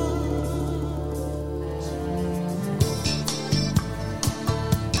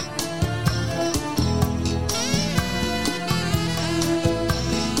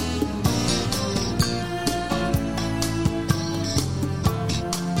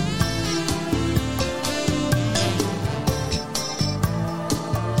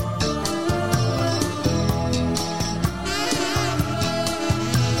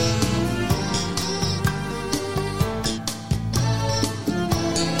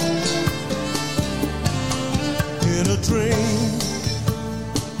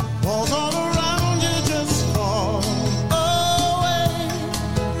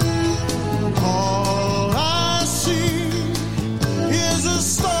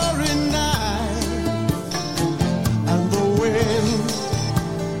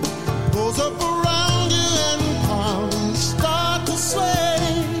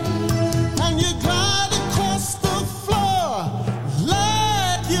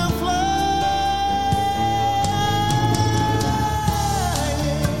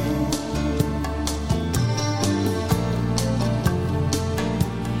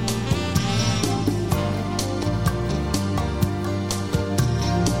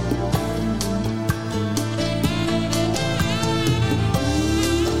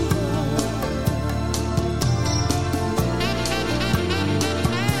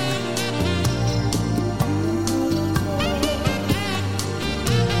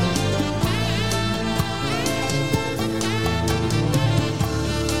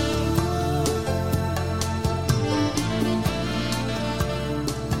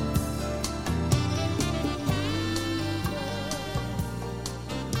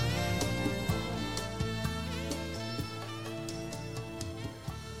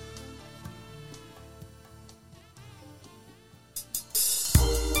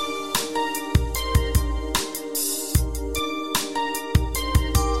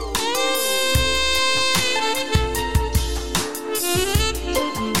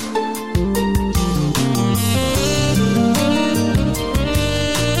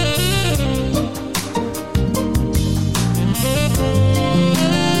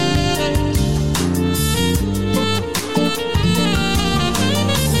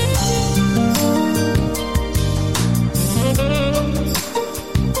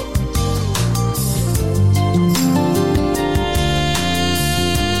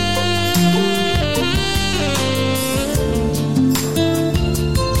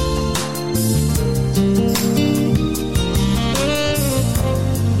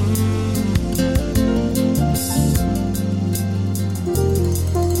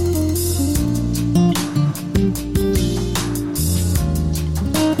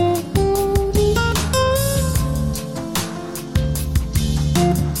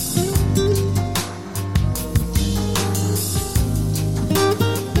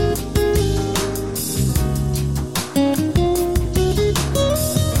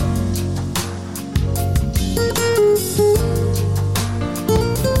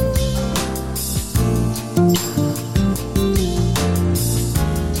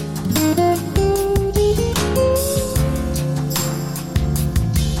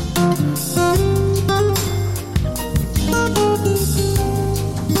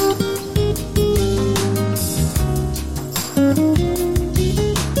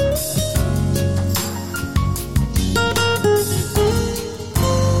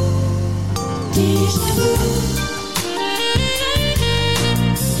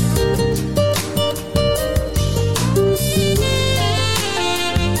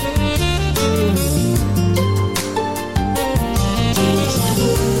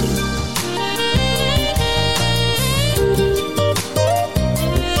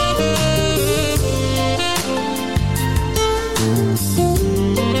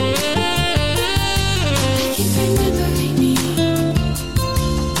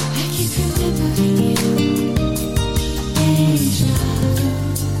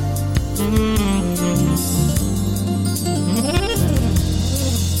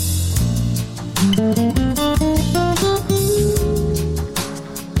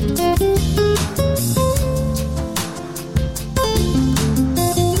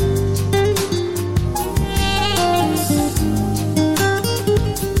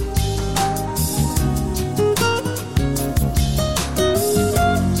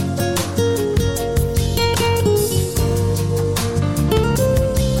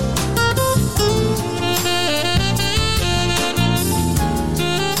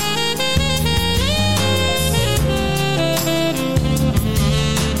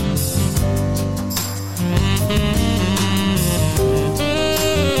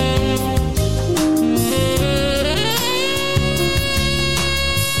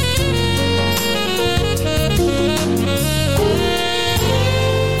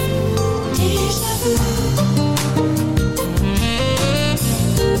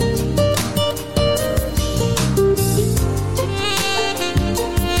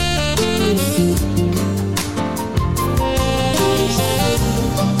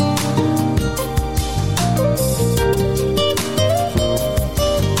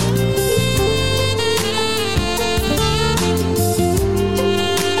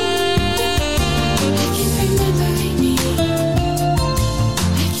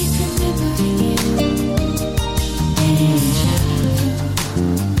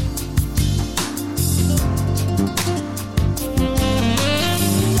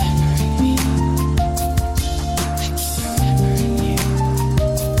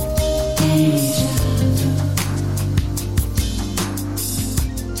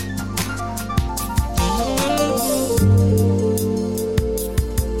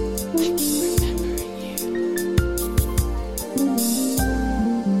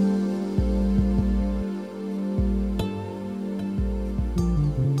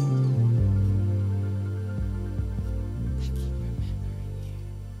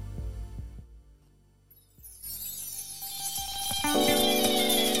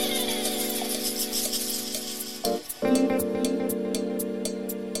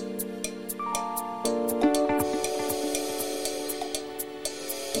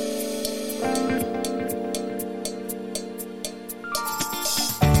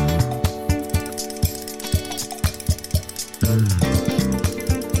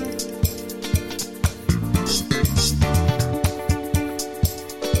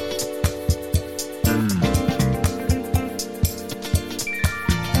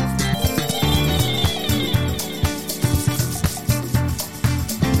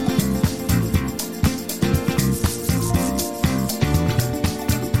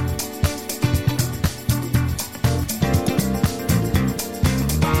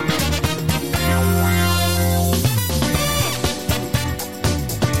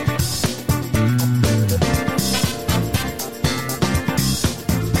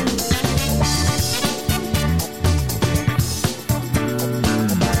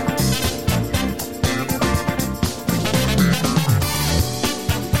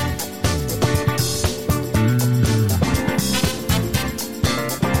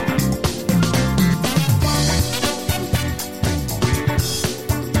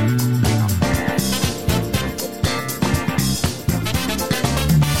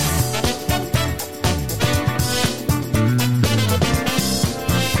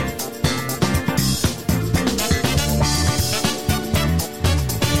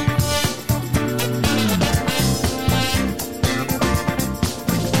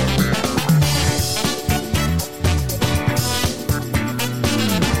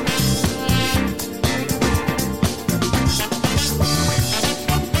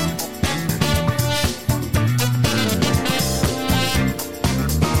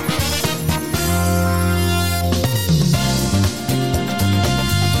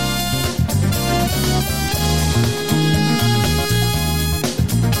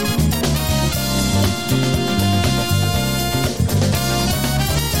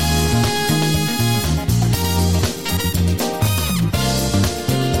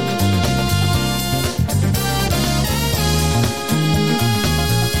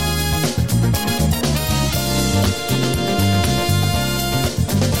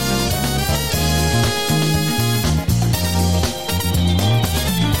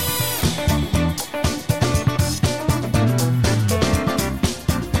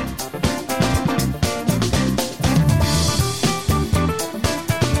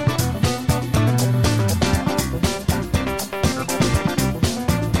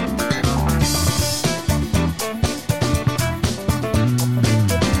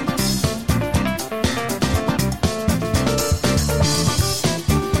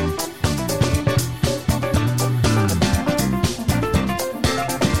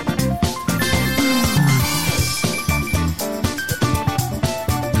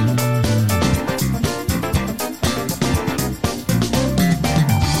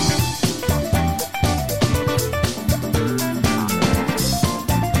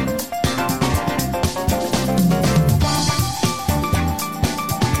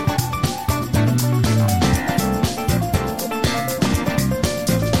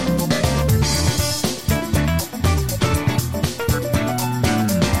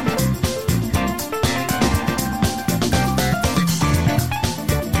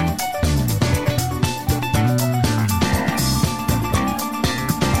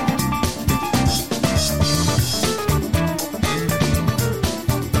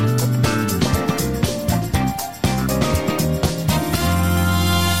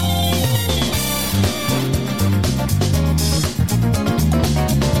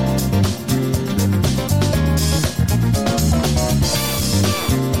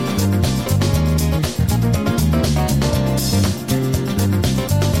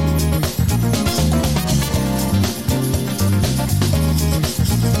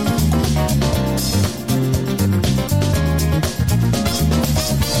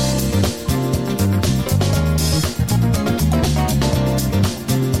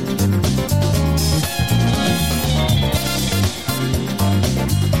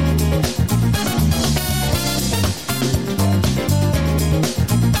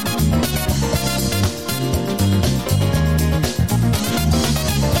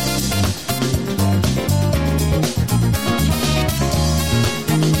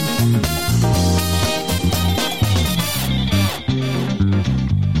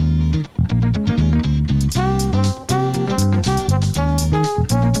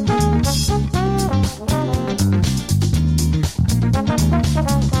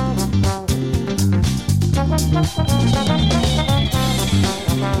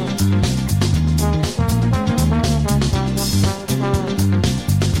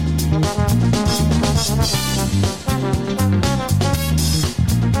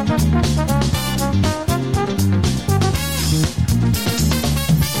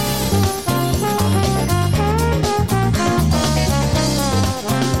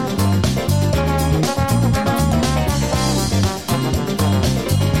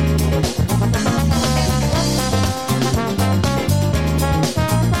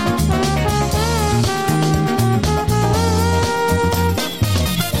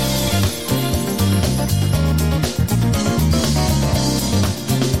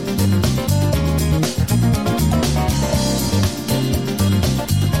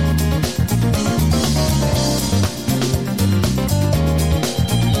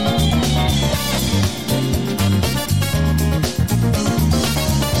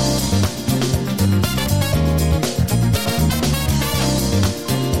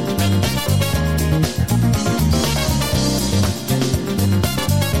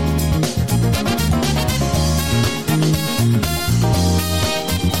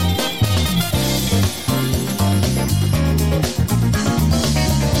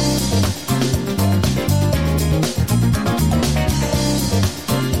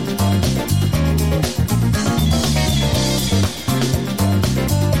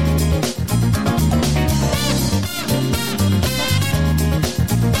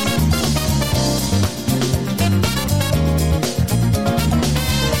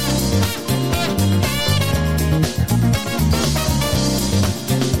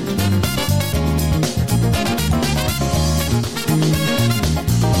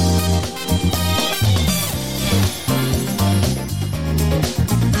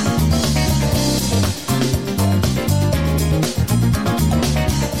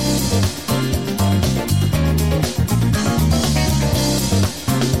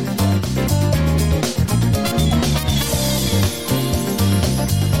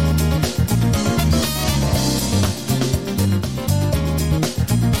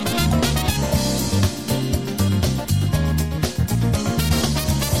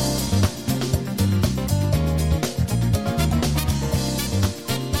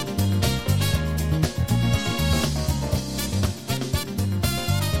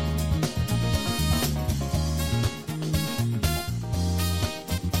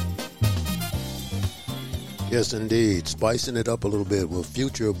 Yes, indeed. Spicing it up a little bit with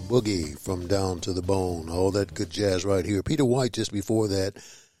Future Boogie from Down to the Bone. All that good jazz right here. Peter White just before that.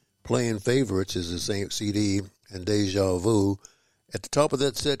 Playing Favorites is the same CD. And Deja Vu. At the top of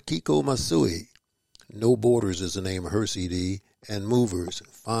that set, Kiko Masui. No Borders is the name of her CD. And Movers.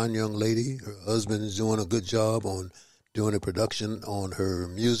 Fine young lady. Her husband is doing a good job on doing a production on her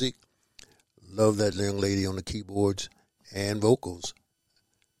music. Love that young lady on the keyboards and vocals.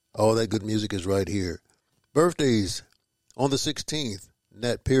 All that good music is right here. Birthdays on the 16th,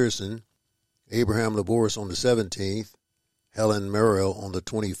 Nat Pearson, Abraham Laboris on the 17th, Helen Merrill on the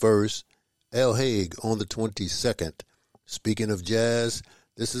 21st, Al Haig on the 22nd. Speaking of jazz,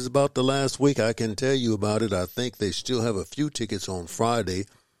 this is about the last week I can tell you about it. I think they still have a few tickets on Friday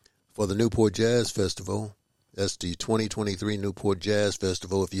for the Newport Jazz Festival. That's the 2023 Newport Jazz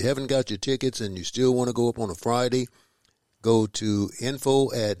Festival. If you haven't got your tickets and you still want to go up on a Friday, go to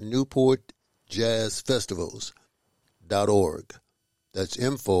info@newportjazzfestivals.org. That's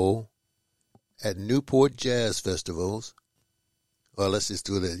info@newportjazzfestivals. Well, let's just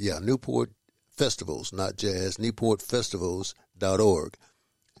do that. Yeah, Newport Festivals, not jazz, newportfestivals.org.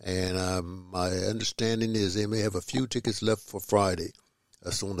 And my understanding is they may have a few tickets left for Friday.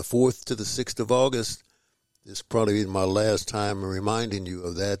 That's on the 4th to the 6th of August. This probably is my last time reminding you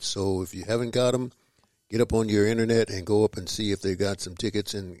of that. So if you haven't got them, get up on your internet and go up and see if they got some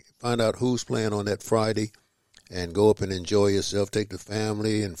tickets and find out who's playing on that Friday and go up and enjoy yourself. Take the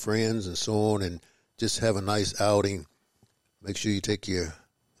family and friends and so on and just have a nice outing. Make sure you take your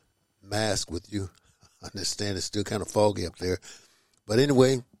mask with you. I understand it's still kind of foggy up there. But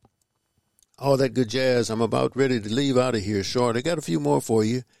anyway, all that good jazz. I'm about ready to leave out of here short. I got a few more for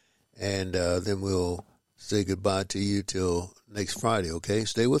you, and then we'll say goodbye to you till next Friday, okay?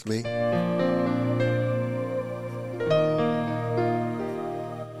 Stay with me.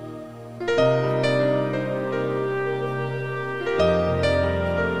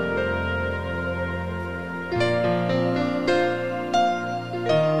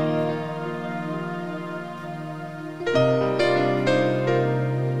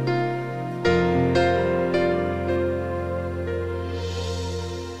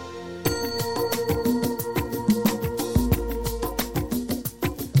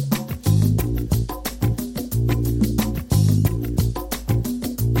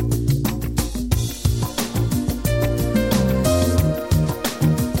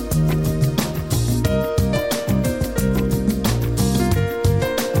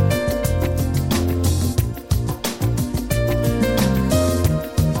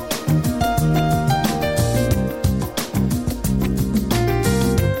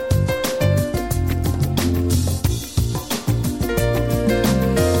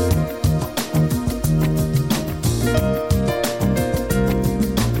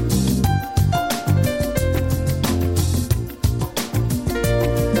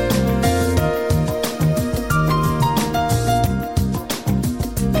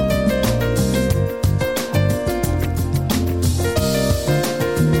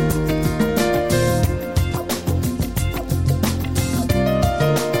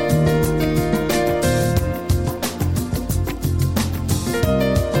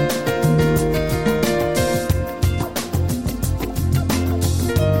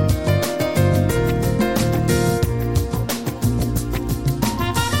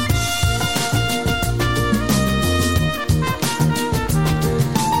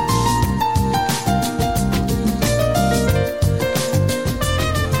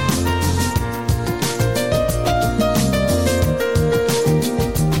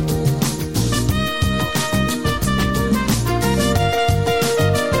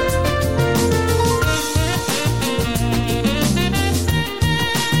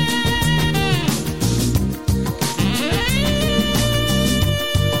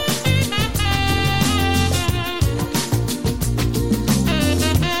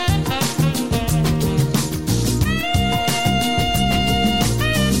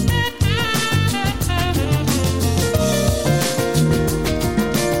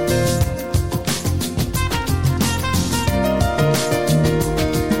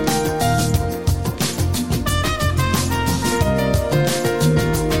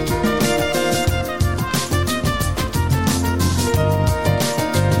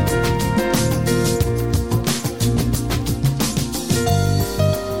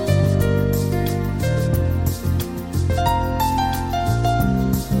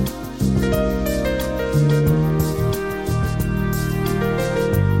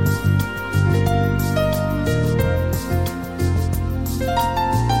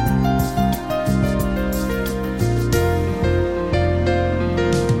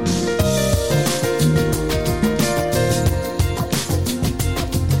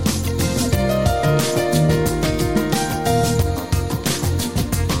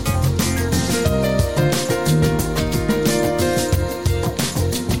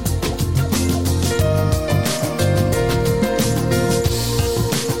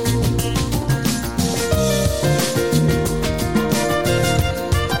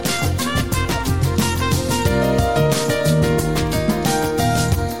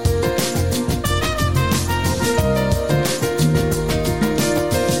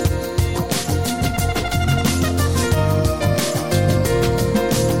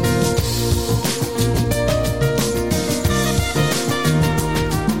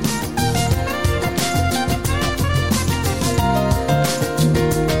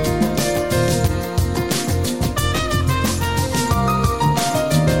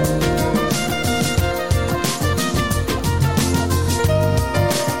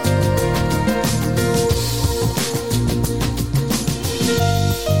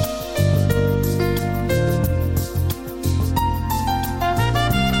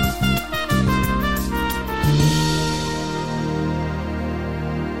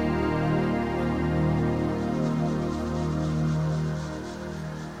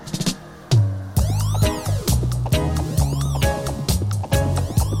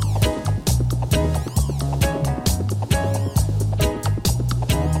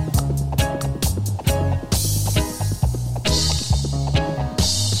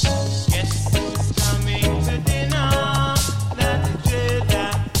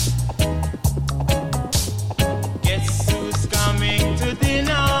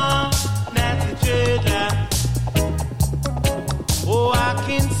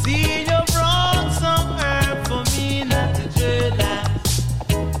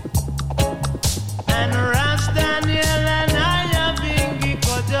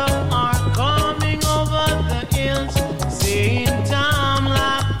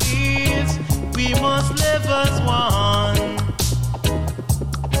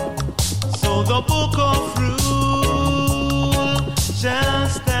 the book of rule shall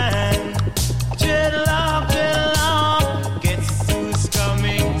stand. Dreadlock, dreadlock, guess who's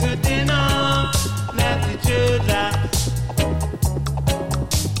coming to dinner? Natty dreadlock.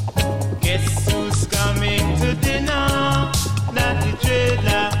 Guess who's coming to dinner? Natty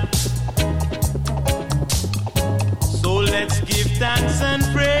dreadlock. So let's give thanks and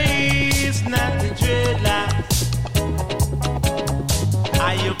praise, Natty dreadlock.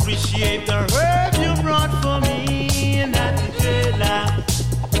 I appreciate the herb you brought for me, Natty dreadlock.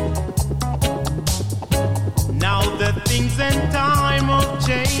 Now the things and time of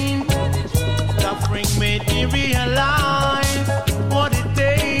change, suffering made me realize what it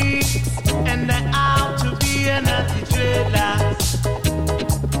takes, and that how to be a Natty dreadlock.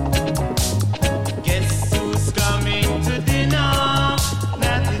 Guess who's coming to dinner?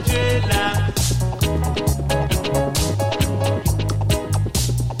 Natty dreadlock.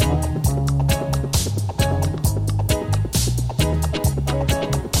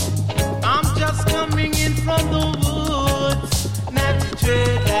 I'm just coming in from the woods, Natty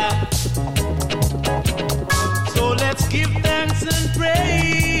dreadlock. So let's give thanks and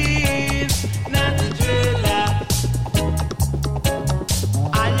praise, Natty dreadlock.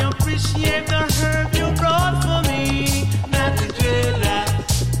 I appreciate the herb you brought for me, Natty dreadlock.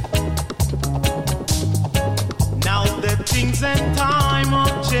 Now the things and time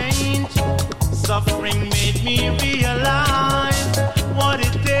of change, suffering made me realize what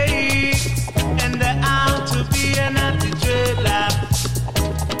it takes, and the how to be a Natty dreadlock.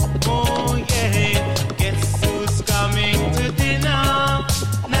 Oh yeah, guess who's coming to dinner?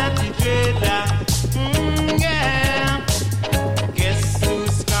 Natty dreadlock. Yeah. Guess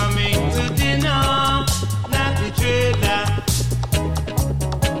who's coming to dinner? Natty dreadlock.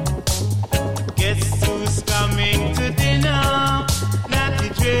 Guess who's coming to dinner? Natty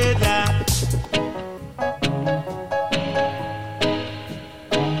dreadlock.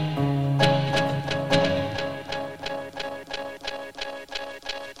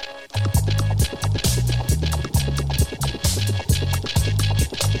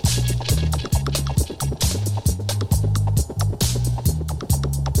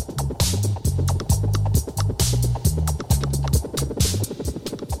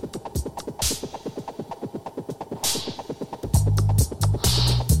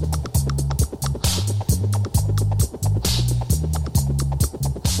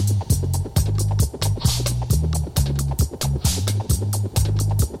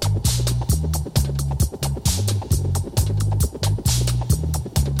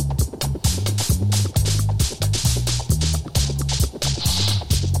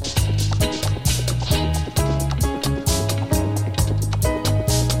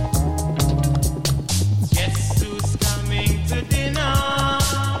 Guess who's coming to dinner?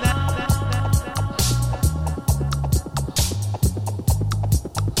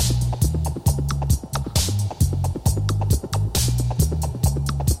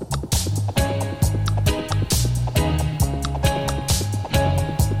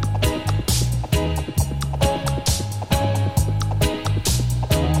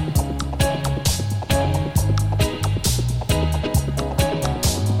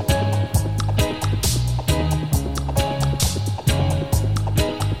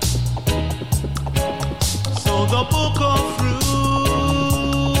 So the book of rule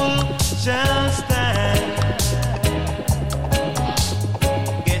shall stand.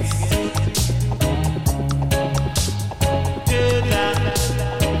 Guess who's dreadlock.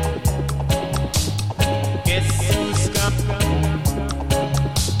 Guess who's coming?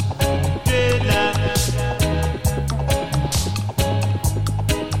 Dreadlock.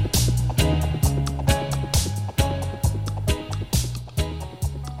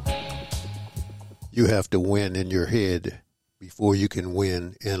 You have to win in your head before you can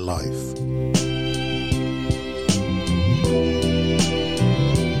win in life.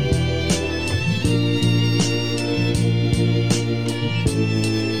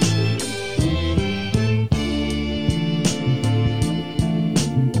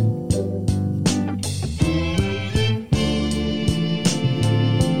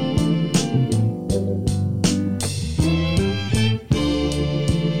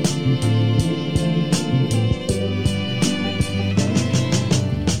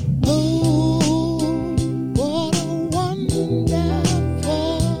 Oh,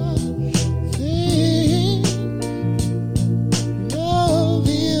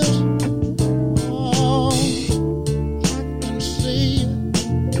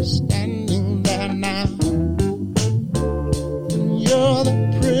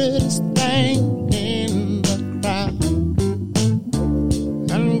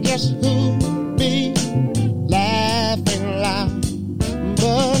 guess who'd be laughing loud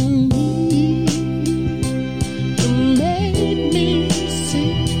but me? You made me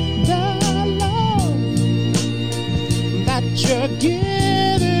see the love that you're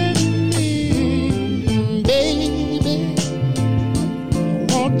giving me, baby.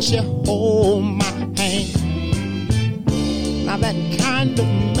 Won't you hold my hand? Now that kind of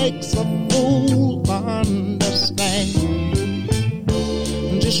makes a fool understand.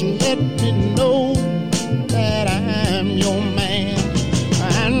 Just let me know that I'm your man,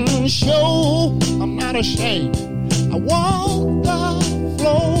 and show I'm not ashamed. I walk the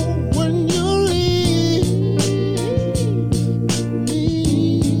floor when you leave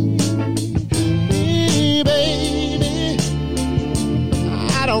me, baby.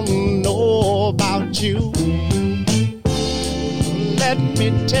 I don't know about you. Let me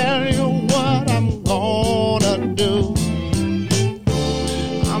tell you what I'm gonna do.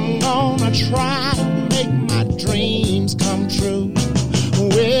 I'm gonna try to make my dreams come true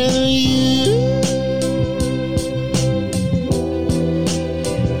with you.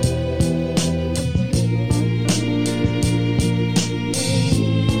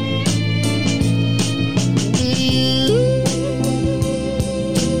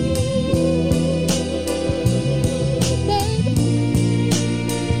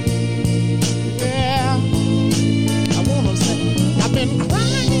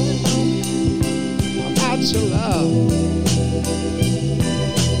 Your love.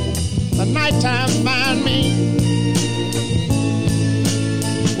 The nighttime find me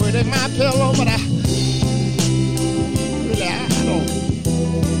within my pillow, but I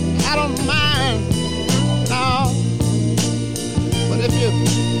don't mind, no. But if you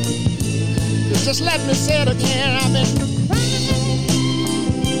just let me say it again, I've been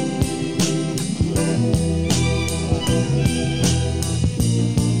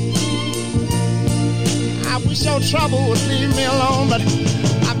I wish your trouble would leave me alone, but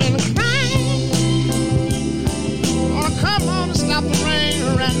I've been crying. Oh, come on and stop the rain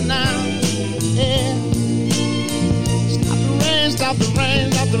right now. Yeah. Stop the rain, stop the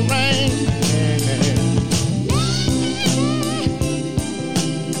rain, stop the rain.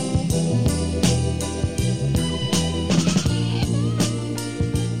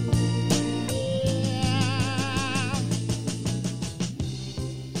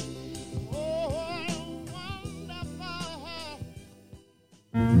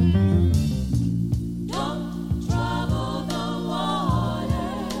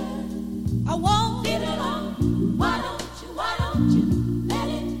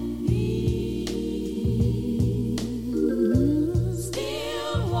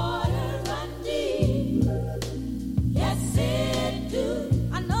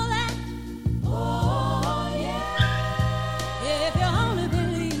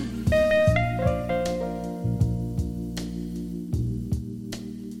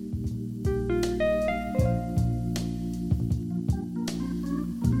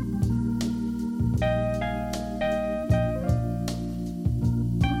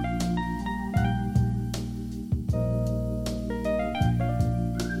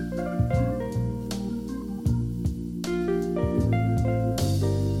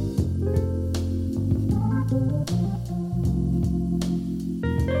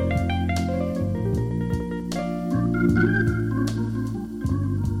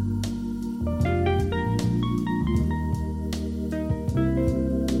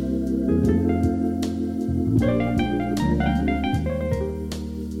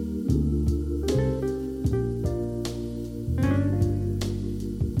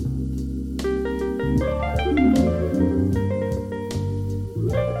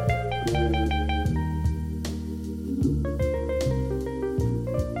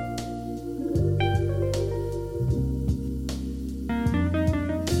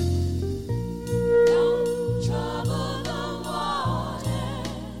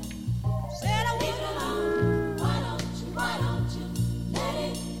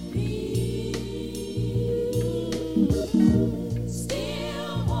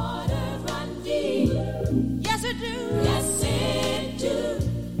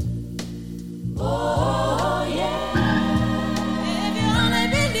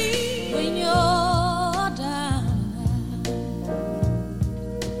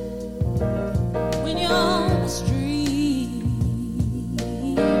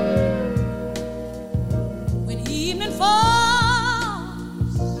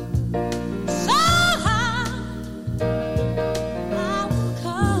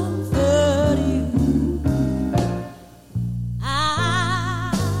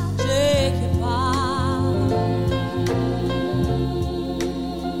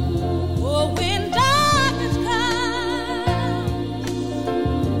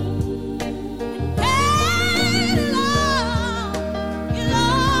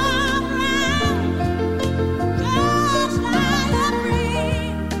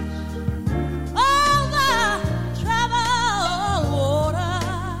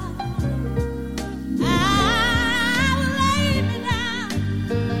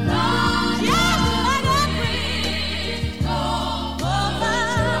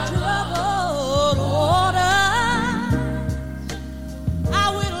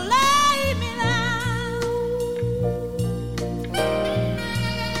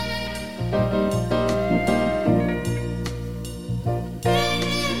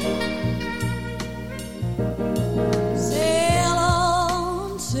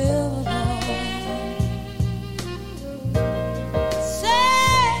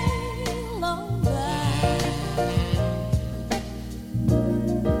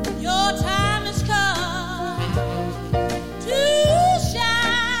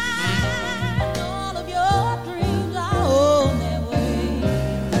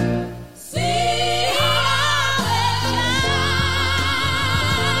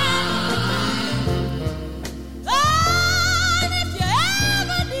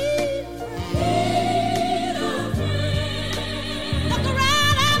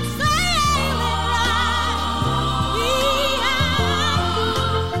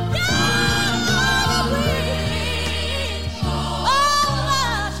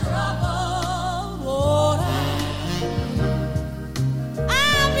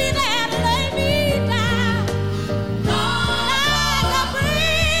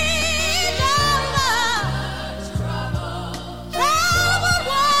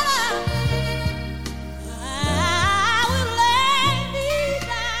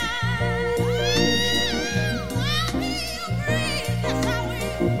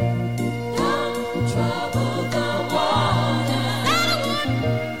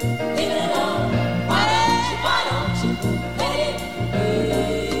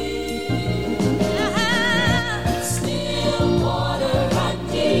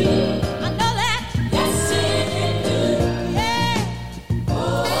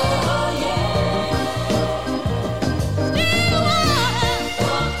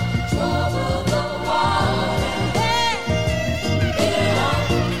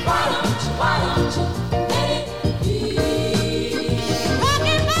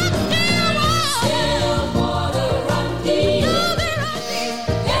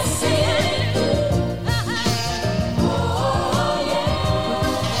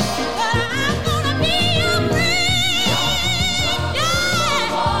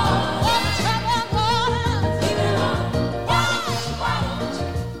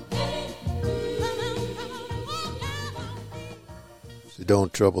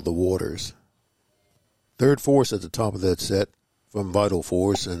 Trouble the Waters. Third Force at the top of that set from Vital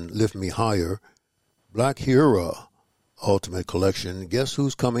Force and Lift Me Higher. Black Hero, Ultimate Collection, Guess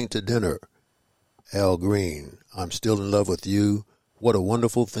Who's Coming to Dinner? Al Green, I'm Still in Love with You, What a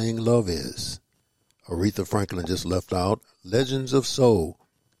Wonderful Thing Love Is. Aretha Franklin just left out Legends of Soul,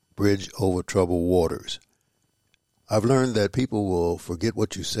 Bridge Over Troubled Waters. I've learned that people will forget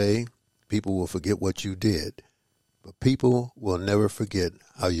what you say, people will forget what you did, but people will never forget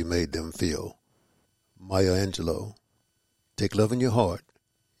how you made them feel. Maya Angelou, take love in your heart,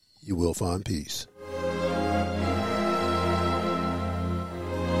 you will find peace.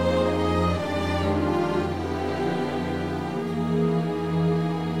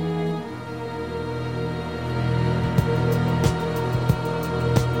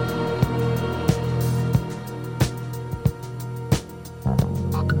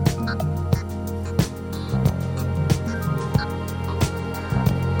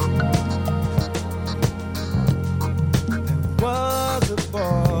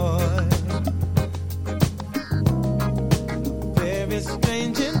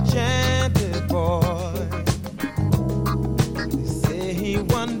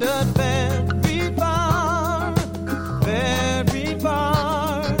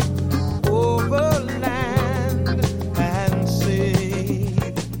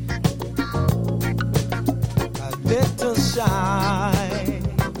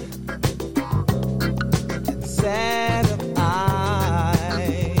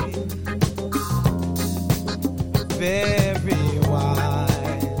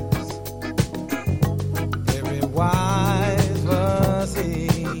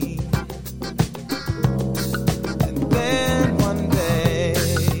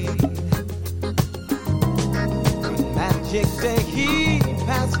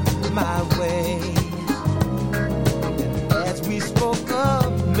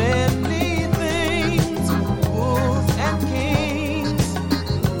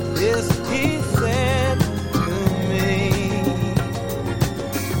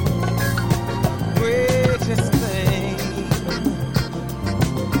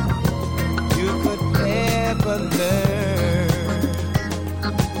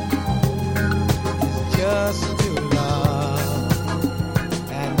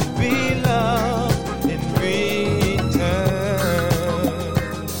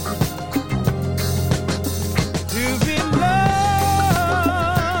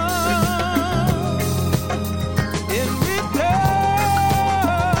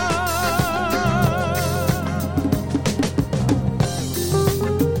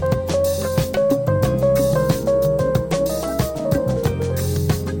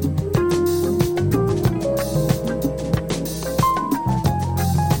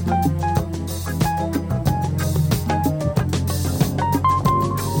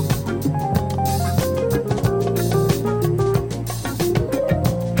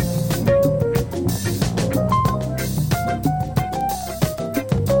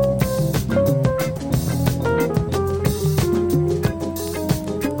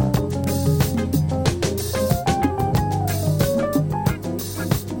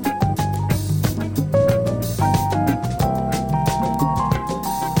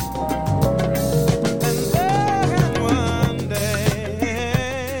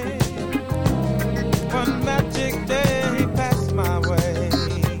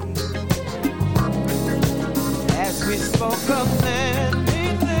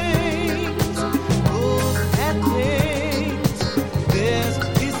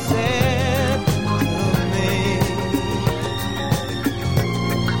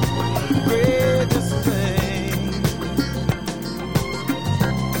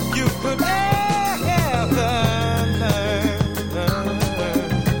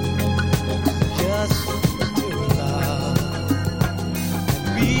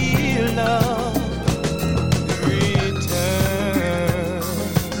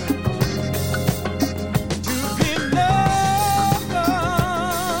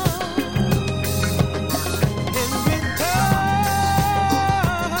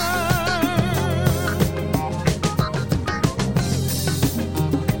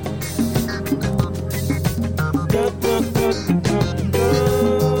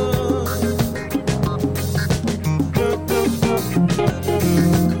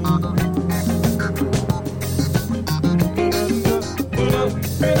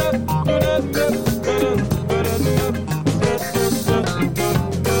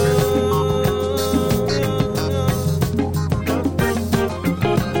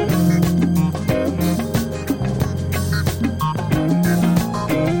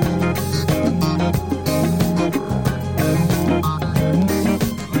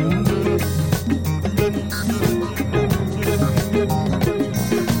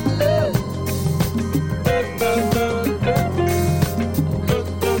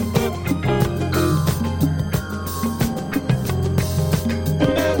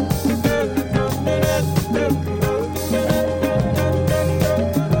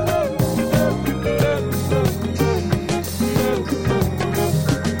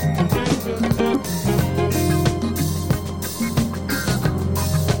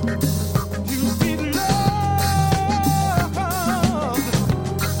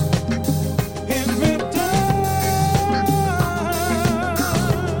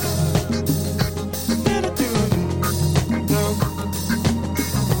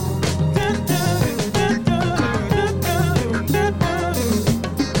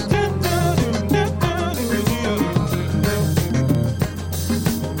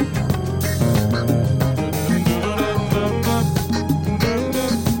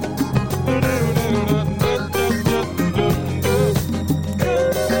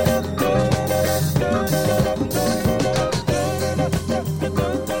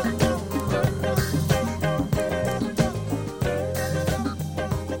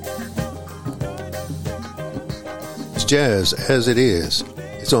 Jazz as It Is.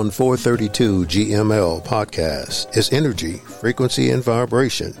 It's on 432 GML podcast. It's energy, frequency, and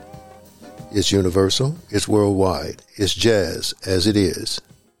vibration. It's universal. It's worldwide. It's jazz as it is.